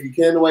if you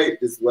can wait,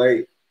 just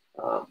wait.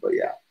 But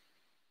yeah.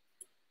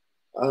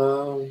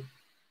 Um,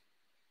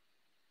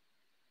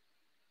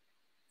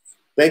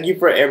 thank you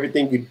for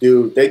everything you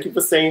do. Thank you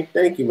for saying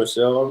thank you,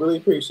 Michelle. I really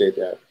appreciate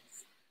that.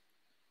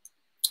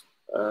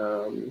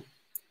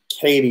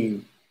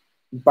 Katie,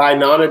 by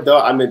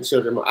non-adult, I meant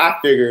children. I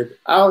figured.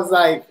 I was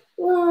like,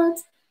 what?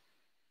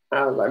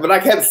 I was like, but I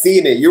kept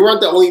seeing it. You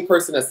weren't the only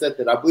person that said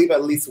that. I believe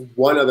at least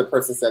one other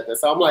person said that.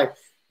 So I'm like,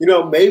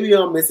 maybe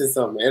I'm missing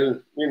something.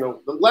 And,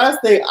 the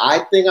last thing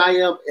I think I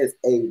am is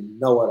a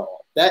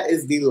know-it-all. That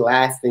is the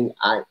last thing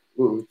I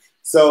am.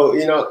 So,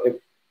 if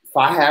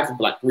I have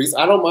to research,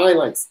 I don't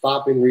mind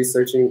stopping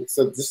researching.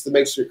 So just to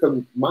make sure,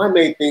 because my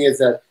main thing is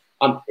that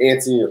I'm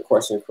answering your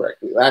question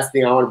correctly. Last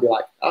thing I want to be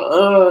like,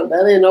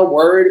 that ain't no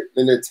word.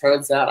 And it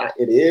turns out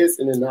it is.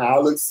 And then I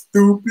look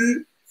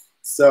stupid.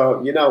 So,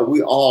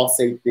 we all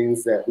say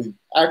things that we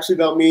actually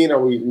don't mean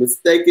or we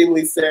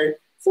mistakenly say.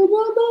 So,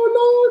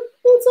 no,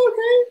 it's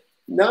okay.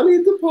 No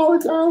need to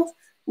apologize.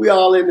 We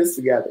all in this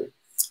together.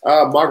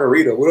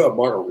 Margarita, what up,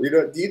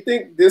 Margarita? Do you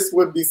think this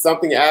would be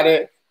something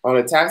added on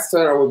a tax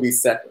return or would be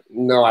separate?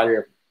 No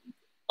idea.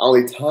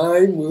 Only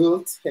time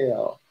will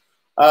tell.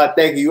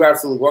 Thank you. You're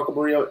absolutely welcome,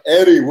 Maria.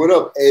 Eddie, what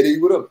up, Eddie?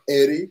 What up,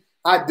 Eddie?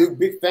 Hi, Duke.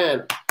 Big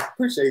fan.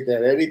 Appreciate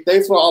that, Eddie.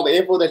 Thanks for all the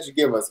info that you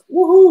give us.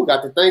 Woohoo!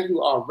 Got to thank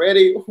you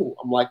already. Ooh,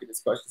 I'm liking this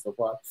question so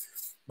far.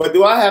 But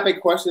do I have a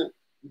question?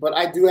 But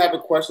I do have a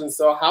question.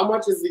 So how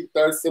much is the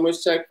third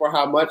stimulus check for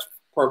how much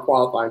per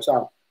qualifying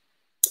child?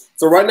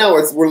 So right now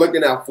we're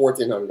looking at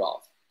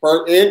 $1,400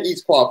 per in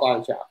each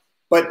qualifying child.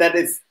 But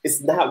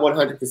it's not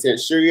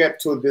 100% sure yet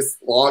till this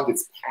law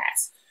gets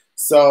passed.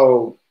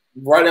 So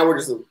right now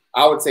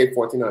I would say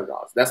 $1,400.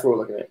 That's what we're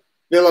looking at.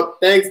 Philip,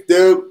 thanks,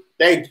 dude.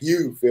 Thank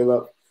you,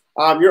 Philip.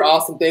 You're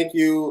awesome. Thank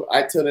you.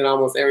 I tune in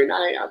almost every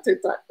night on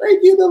TikTok.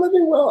 Thank you. They're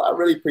living well. I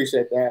really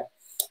appreciate that.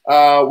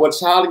 What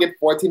child to get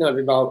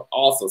 $1,400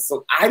 also.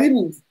 So I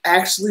didn't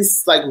actually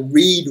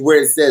read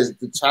where it says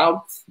the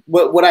child,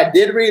 but what I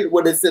did read,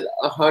 what it said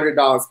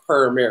 $100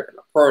 per American,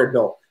 per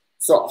adult.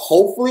 So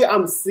hopefully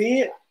I'm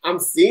seeing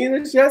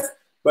it, yes.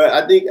 But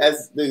I think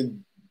as the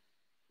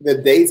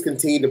days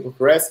continue to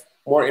progress,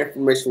 more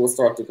information will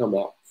start to come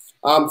out.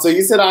 So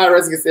you said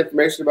IRS gets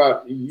information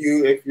about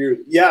you if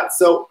you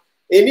So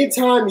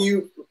anytime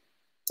you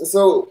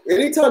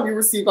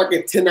receive like a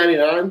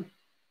 1099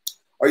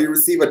 or you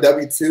receive a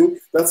W-2,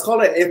 that's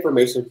called an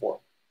information form.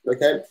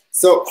 Okay.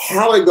 So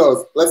how it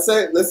goes? Let's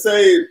say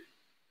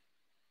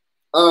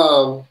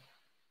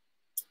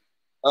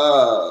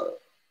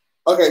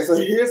okay, so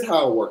here's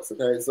how it works.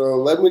 Okay, so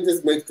let me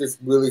just make this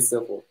really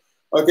simple.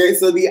 Okay,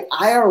 so the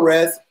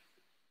IRS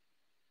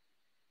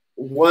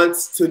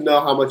wants to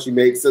know how much you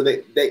make, so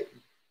they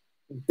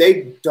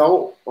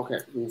don't. Okay,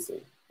 let me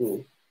see.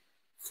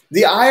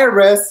 The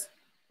IRS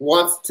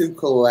wants to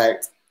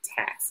collect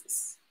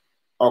taxes.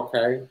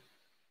 Okay,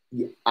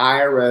 the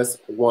IRS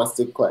wants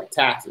to collect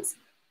taxes.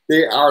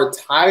 They are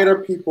tired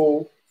of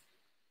people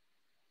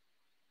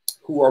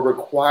who are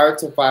required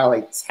to file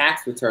a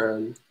tax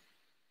return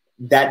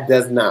that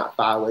does not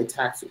file a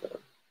tax return.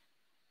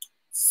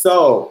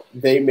 So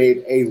they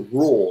made a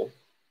rule.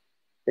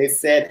 They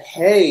said,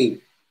 hey,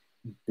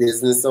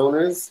 business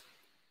owners,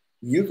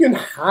 you can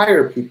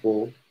hire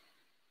people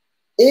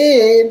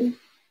and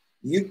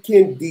you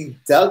can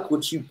deduct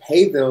what you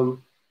pay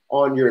them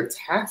on your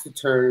tax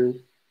return,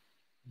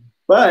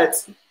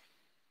 but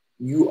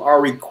you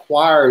are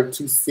required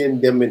to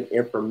send them an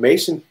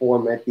information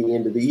form at the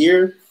end of the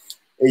year.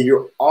 And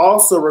you're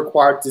also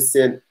required to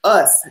send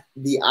us,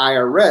 the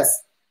IRS,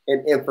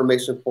 an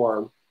information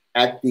form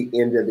at the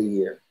end of the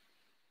year.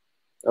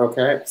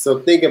 Okay, so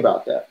think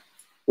about that.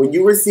 When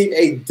you receive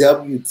a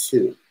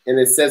W-2 and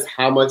it says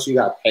how much you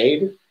got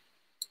paid,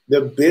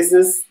 the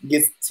business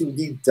gets to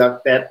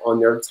deduct that on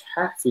their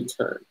tax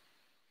return.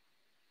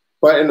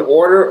 But in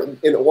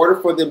order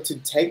for them to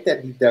take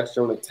that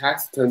deduction on the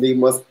tax return, they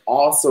must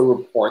also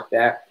report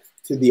that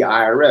to the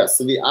IRS.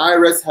 So the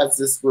IRS has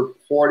this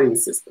reporting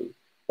system,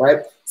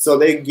 right? So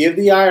they give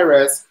the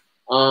IRS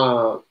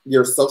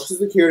your social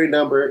security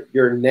number,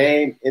 your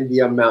name, and the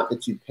amount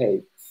that you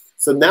paid.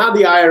 So now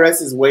the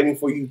IRS is waiting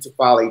for you to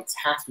file a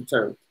tax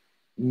return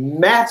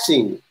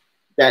matching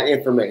that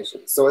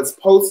information. So it's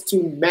supposed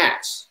to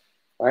match,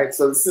 right?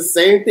 So it's the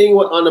same thing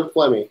with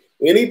unemployment.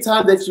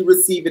 Anytime that you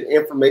receive an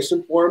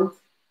information form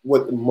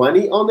with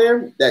money on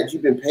there that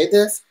you've been paid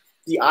this,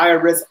 the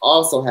IRS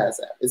also has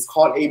that. It's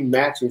called a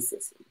matching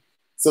system.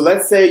 So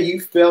let's say you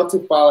fail to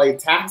file a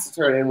tax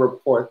return and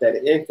report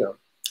that income.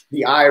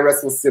 The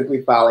IRS will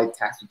simply file a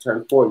tax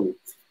return for you.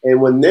 And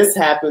when this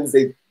happens,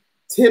 they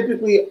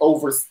typically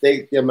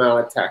overstate the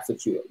amount of tax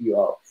that you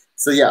owe.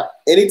 So yeah,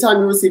 anytime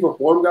you receive a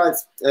form,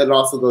 guys, it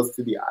also goes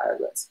to the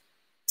IRS.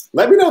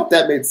 Let me know if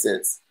that made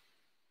sense.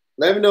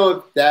 Let me know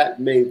if that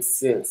made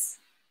sense.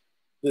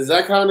 Does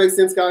that kind of make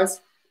sense, guys?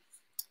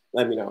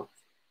 Let me know.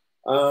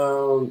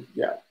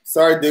 Yeah.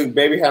 Sorry, Duke.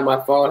 Baby had my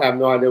phone. Have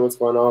no idea what's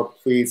going on.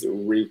 Please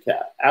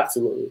recap.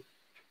 Absolutely.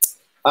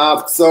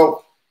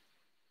 So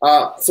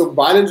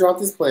Biden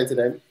dropped his plan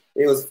today.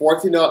 It was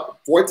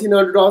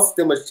 $1,400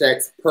 stimulus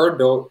checks per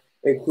adult,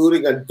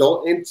 including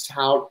adult and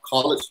child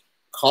college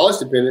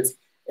dependents,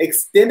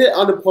 Extended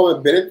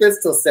unemployment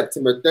benefits till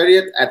September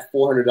 30th at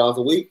 $400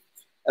 a week.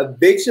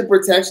 Eviction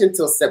protection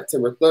till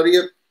September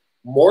 30th.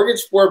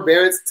 Mortgage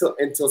forbearance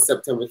until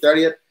September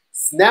 30th.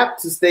 SNAP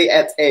to stay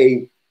at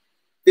a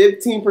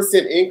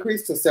 15%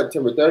 increase to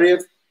September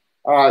 30th.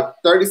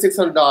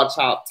 $3,600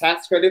 child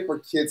tax credit for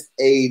kids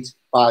age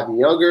 5 and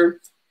younger.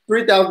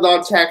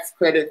 $3,000 tax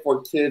credit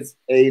for kids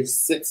age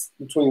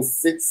between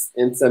 6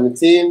 and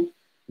 17.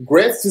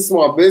 Grants to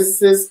small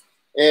businesses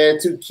and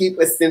to keep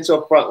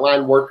essential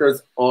frontline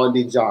workers on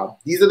the job.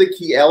 These are the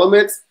key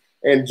elements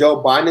in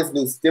Joe Biden's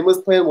new stimulus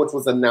plan, which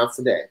was announced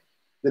today.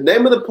 The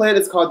name of the plan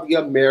is called the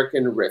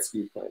American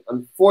Rescue Plan.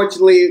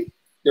 Unfortunately,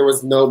 there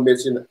was no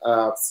mention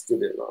of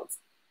student loans.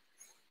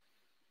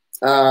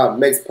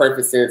 Makes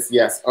perfect sense.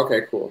 Yes.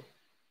 Okay, cool.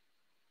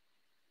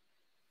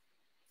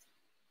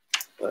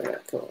 Okay,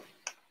 cool.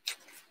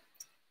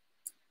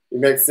 It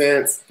makes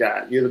sense.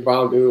 God, you're the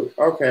bomb, dude.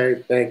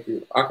 Okay, thank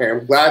you. Okay,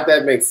 I'm glad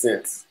that makes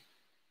sense.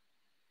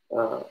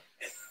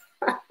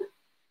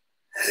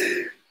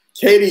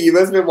 Katie, you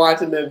must have been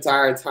watching the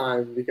entire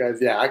time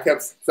because, yeah, I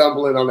kept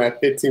stumbling on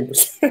that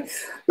 15%.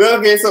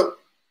 Okay, so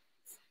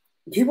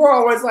people are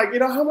always like,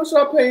 how much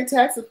are I paying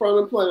taxes for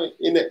unemployment?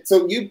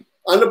 So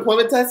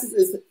unemployment taxes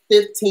is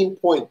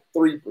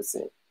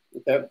 15.3%.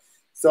 Okay,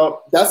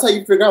 so that's how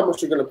you figure out how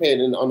much you're going to pay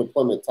in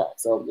unemployment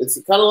tax. So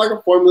it's kind of like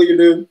a formula you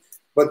do,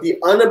 but the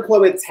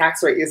unemployment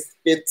tax rate is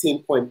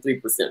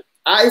 15.3%.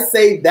 I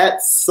say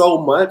that so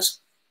much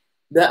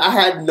that I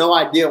had no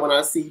idea when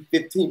I see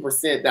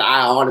 15% that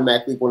I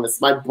automatically want to.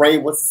 My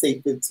brain wants to say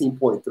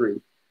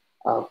 15.3%.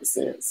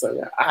 So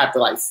yeah, I have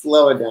to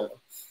slow it down.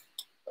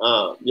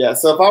 Yeah,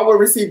 so if I would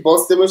receive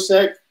both stimulus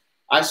checks,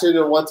 I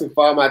shouldn't want to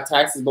file my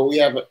taxes, but if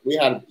you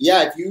had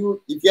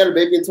a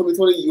baby in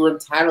 2020, you were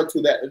entitled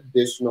to that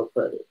additional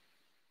credit.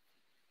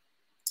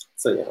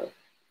 So yeah,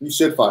 you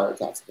should file your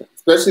taxes,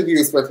 especially if you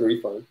expect a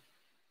refund.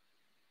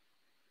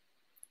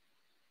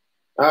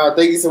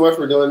 Thank you so much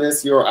for doing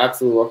this. You're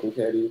absolutely welcome,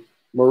 Katie.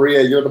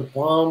 Maria, you're the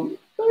bomb.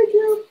 Thank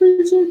you,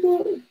 appreciate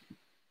that.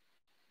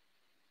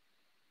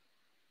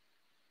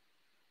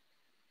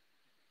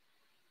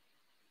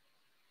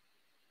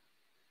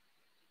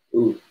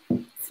 Ooh,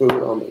 food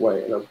on the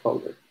way, and I'm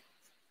hungry.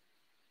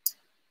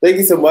 Thank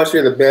you so much.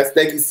 You're the best.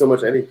 Thank you so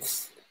much, Eddie.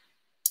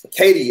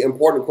 Katie,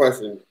 important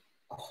question.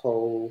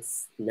 Oh,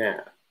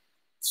 snap.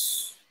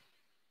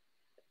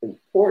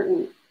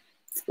 Important.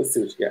 Let's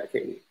see what you got,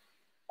 Katie.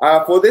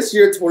 For this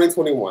year,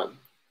 2021,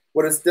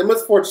 would a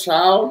stimulus for a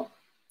child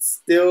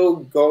still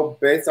go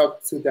based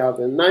off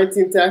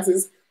 2019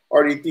 taxes,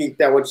 or do you think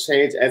that would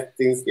change as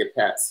things get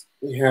passed?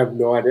 We have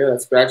no idea.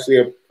 That's actually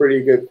a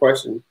pretty good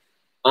question.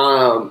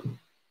 I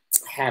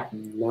have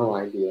no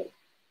idea.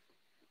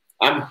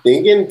 I'm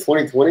thinking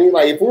 2020.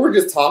 If we were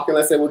just talking,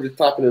 let's say we're just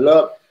topping it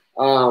up,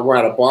 we're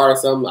at a bar or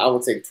something, I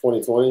would take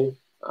 2020.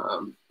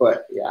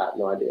 But yeah, I have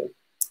no idea.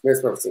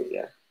 Makes perfect sense,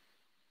 yeah.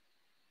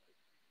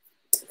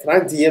 Can I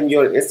DM you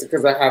on Insta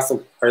because I have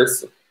some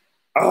person?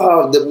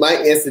 Oh, my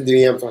Insta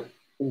DMs are,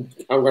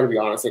 I'm gonna be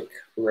honest, they're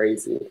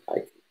crazy.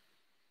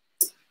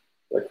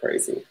 They're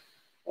crazy.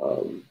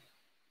 To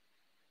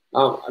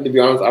be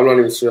honest, I'm not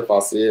even sure if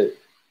I'll see it.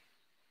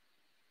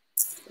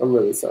 I'm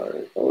really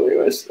sorry. I really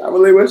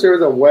wish there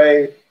was a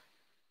way.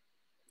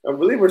 I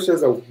really wish there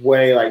was a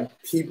way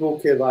people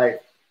could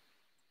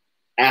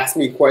ask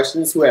me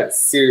questions who had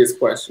serious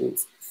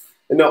questions.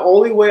 And the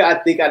only way I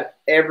think I'd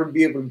ever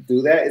be able to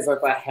do that is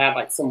if I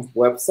had some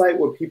website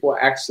where people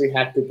actually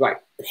had to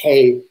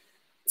pay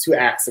to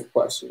ask a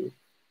question.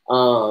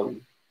 I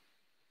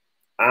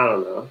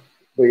don't know.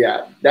 But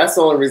yeah, that's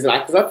the only reason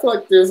because I feel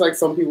like there's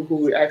some people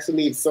who actually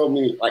need so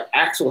many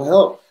actual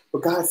help.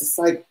 But guys, it's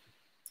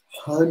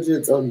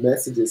hundreds of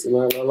messages and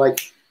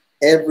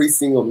every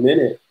single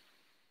minute.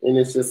 And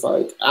it's just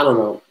I don't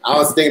know. I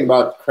was thinking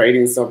about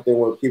creating something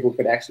where people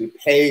could actually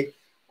pay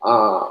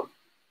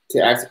to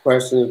ask a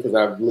question because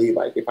I believe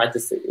if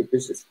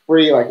it's just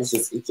free, it's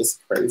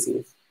just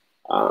crazy.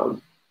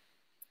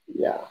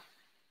 Yeah.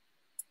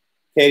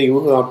 Katie,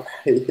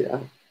 yeah.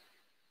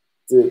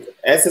 Dude,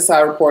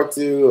 SSI report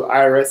to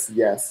IRS,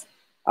 yes.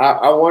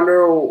 I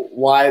wonder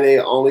why they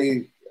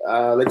only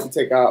let you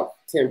take out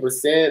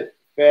 10%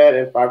 Fed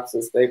and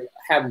 5% state.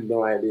 I have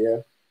no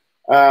idea.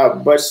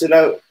 But should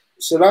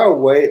I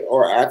wait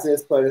or after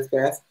this play this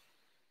fast?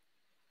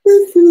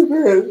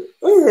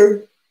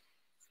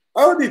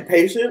 I would be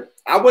patient.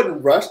 I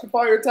wouldn't rush to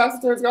file your tax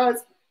returns,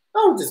 guys.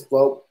 I would just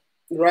float,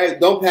 right?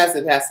 Don't file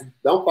it past the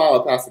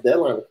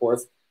deadline, of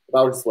course. But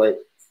I would just wait.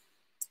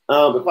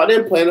 If I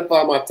didn't plan to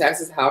file my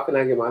taxes, how can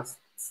I get my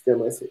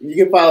stimulus? You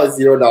can file a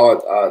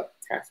 $0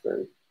 tax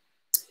return.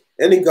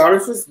 Any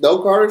garnishments? No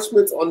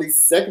garnishments on the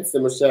second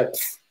stimulus check.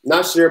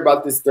 Not sure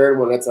about this third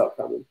one that's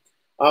upcoming.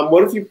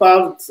 What if you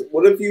filed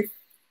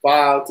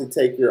to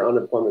take your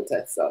unemployment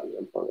tax out of your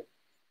employment?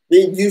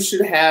 Then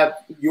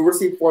you'll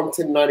receive Form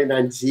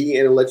 1099-G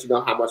and it'll let you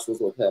know how much was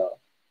withheld.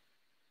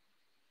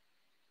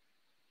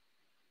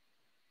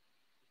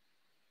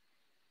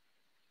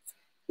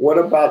 What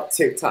about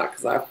TikTok?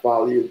 Because I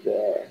follow you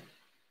there.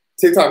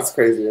 TikTok's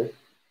crazier.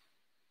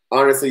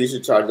 Honestly, you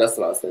should charge. That's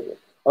what I was thinking.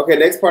 Okay,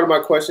 next part of my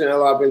question,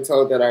 Ella, I've been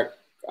told that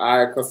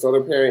I a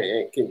custodial parent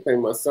and can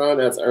claim my son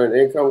as earned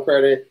income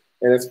credit,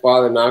 and his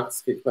father not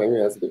can claim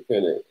him as a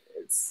dependent.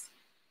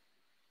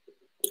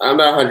 I'm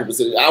not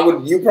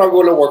 100%. You probably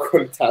want to work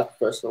with a tax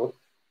professional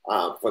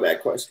for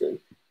that question.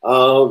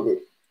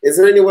 Is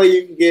there any way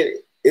you can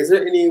get? Is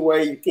there any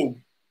way you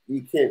can?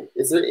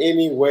 Is there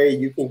any way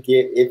you can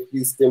get if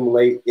you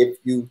stimulate if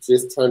you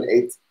just turn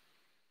 8?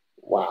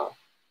 Wow.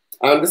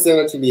 I understand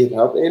that you need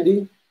help,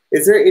 Andy.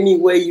 Is there any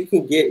way you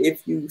can get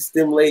if you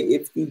stimulate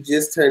if you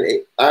just turn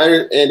 8?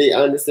 Andy,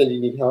 I understand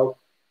you need help,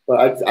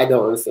 but I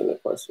don't understand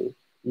that question.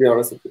 To be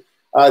honest with you.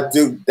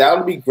 Dude, that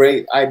would be a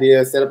great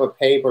idea. Set up a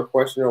paper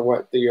question or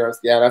what 3 years.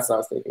 Yeah, that's what I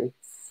was thinking.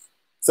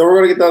 So we're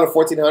going to get down to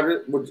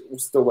 1400. We're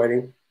still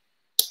waiting.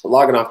 We're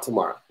logging off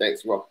tomorrow.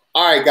 Thanks, bro.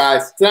 All right,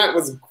 guys. Tonight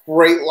was a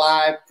great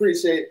live.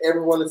 Appreciate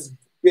everyone that's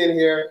been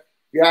here.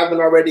 If you haven't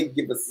already,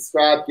 give a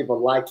subscribe, give a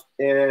like,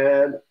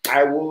 and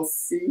I will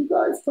see you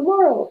guys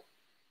tomorrow.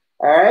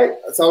 All right?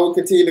 So we'll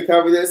continue to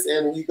cover this,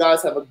 and you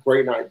guys have a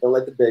great night. Don't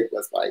let the big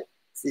guys fight.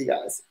 See you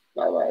guys.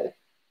 Bye-bye.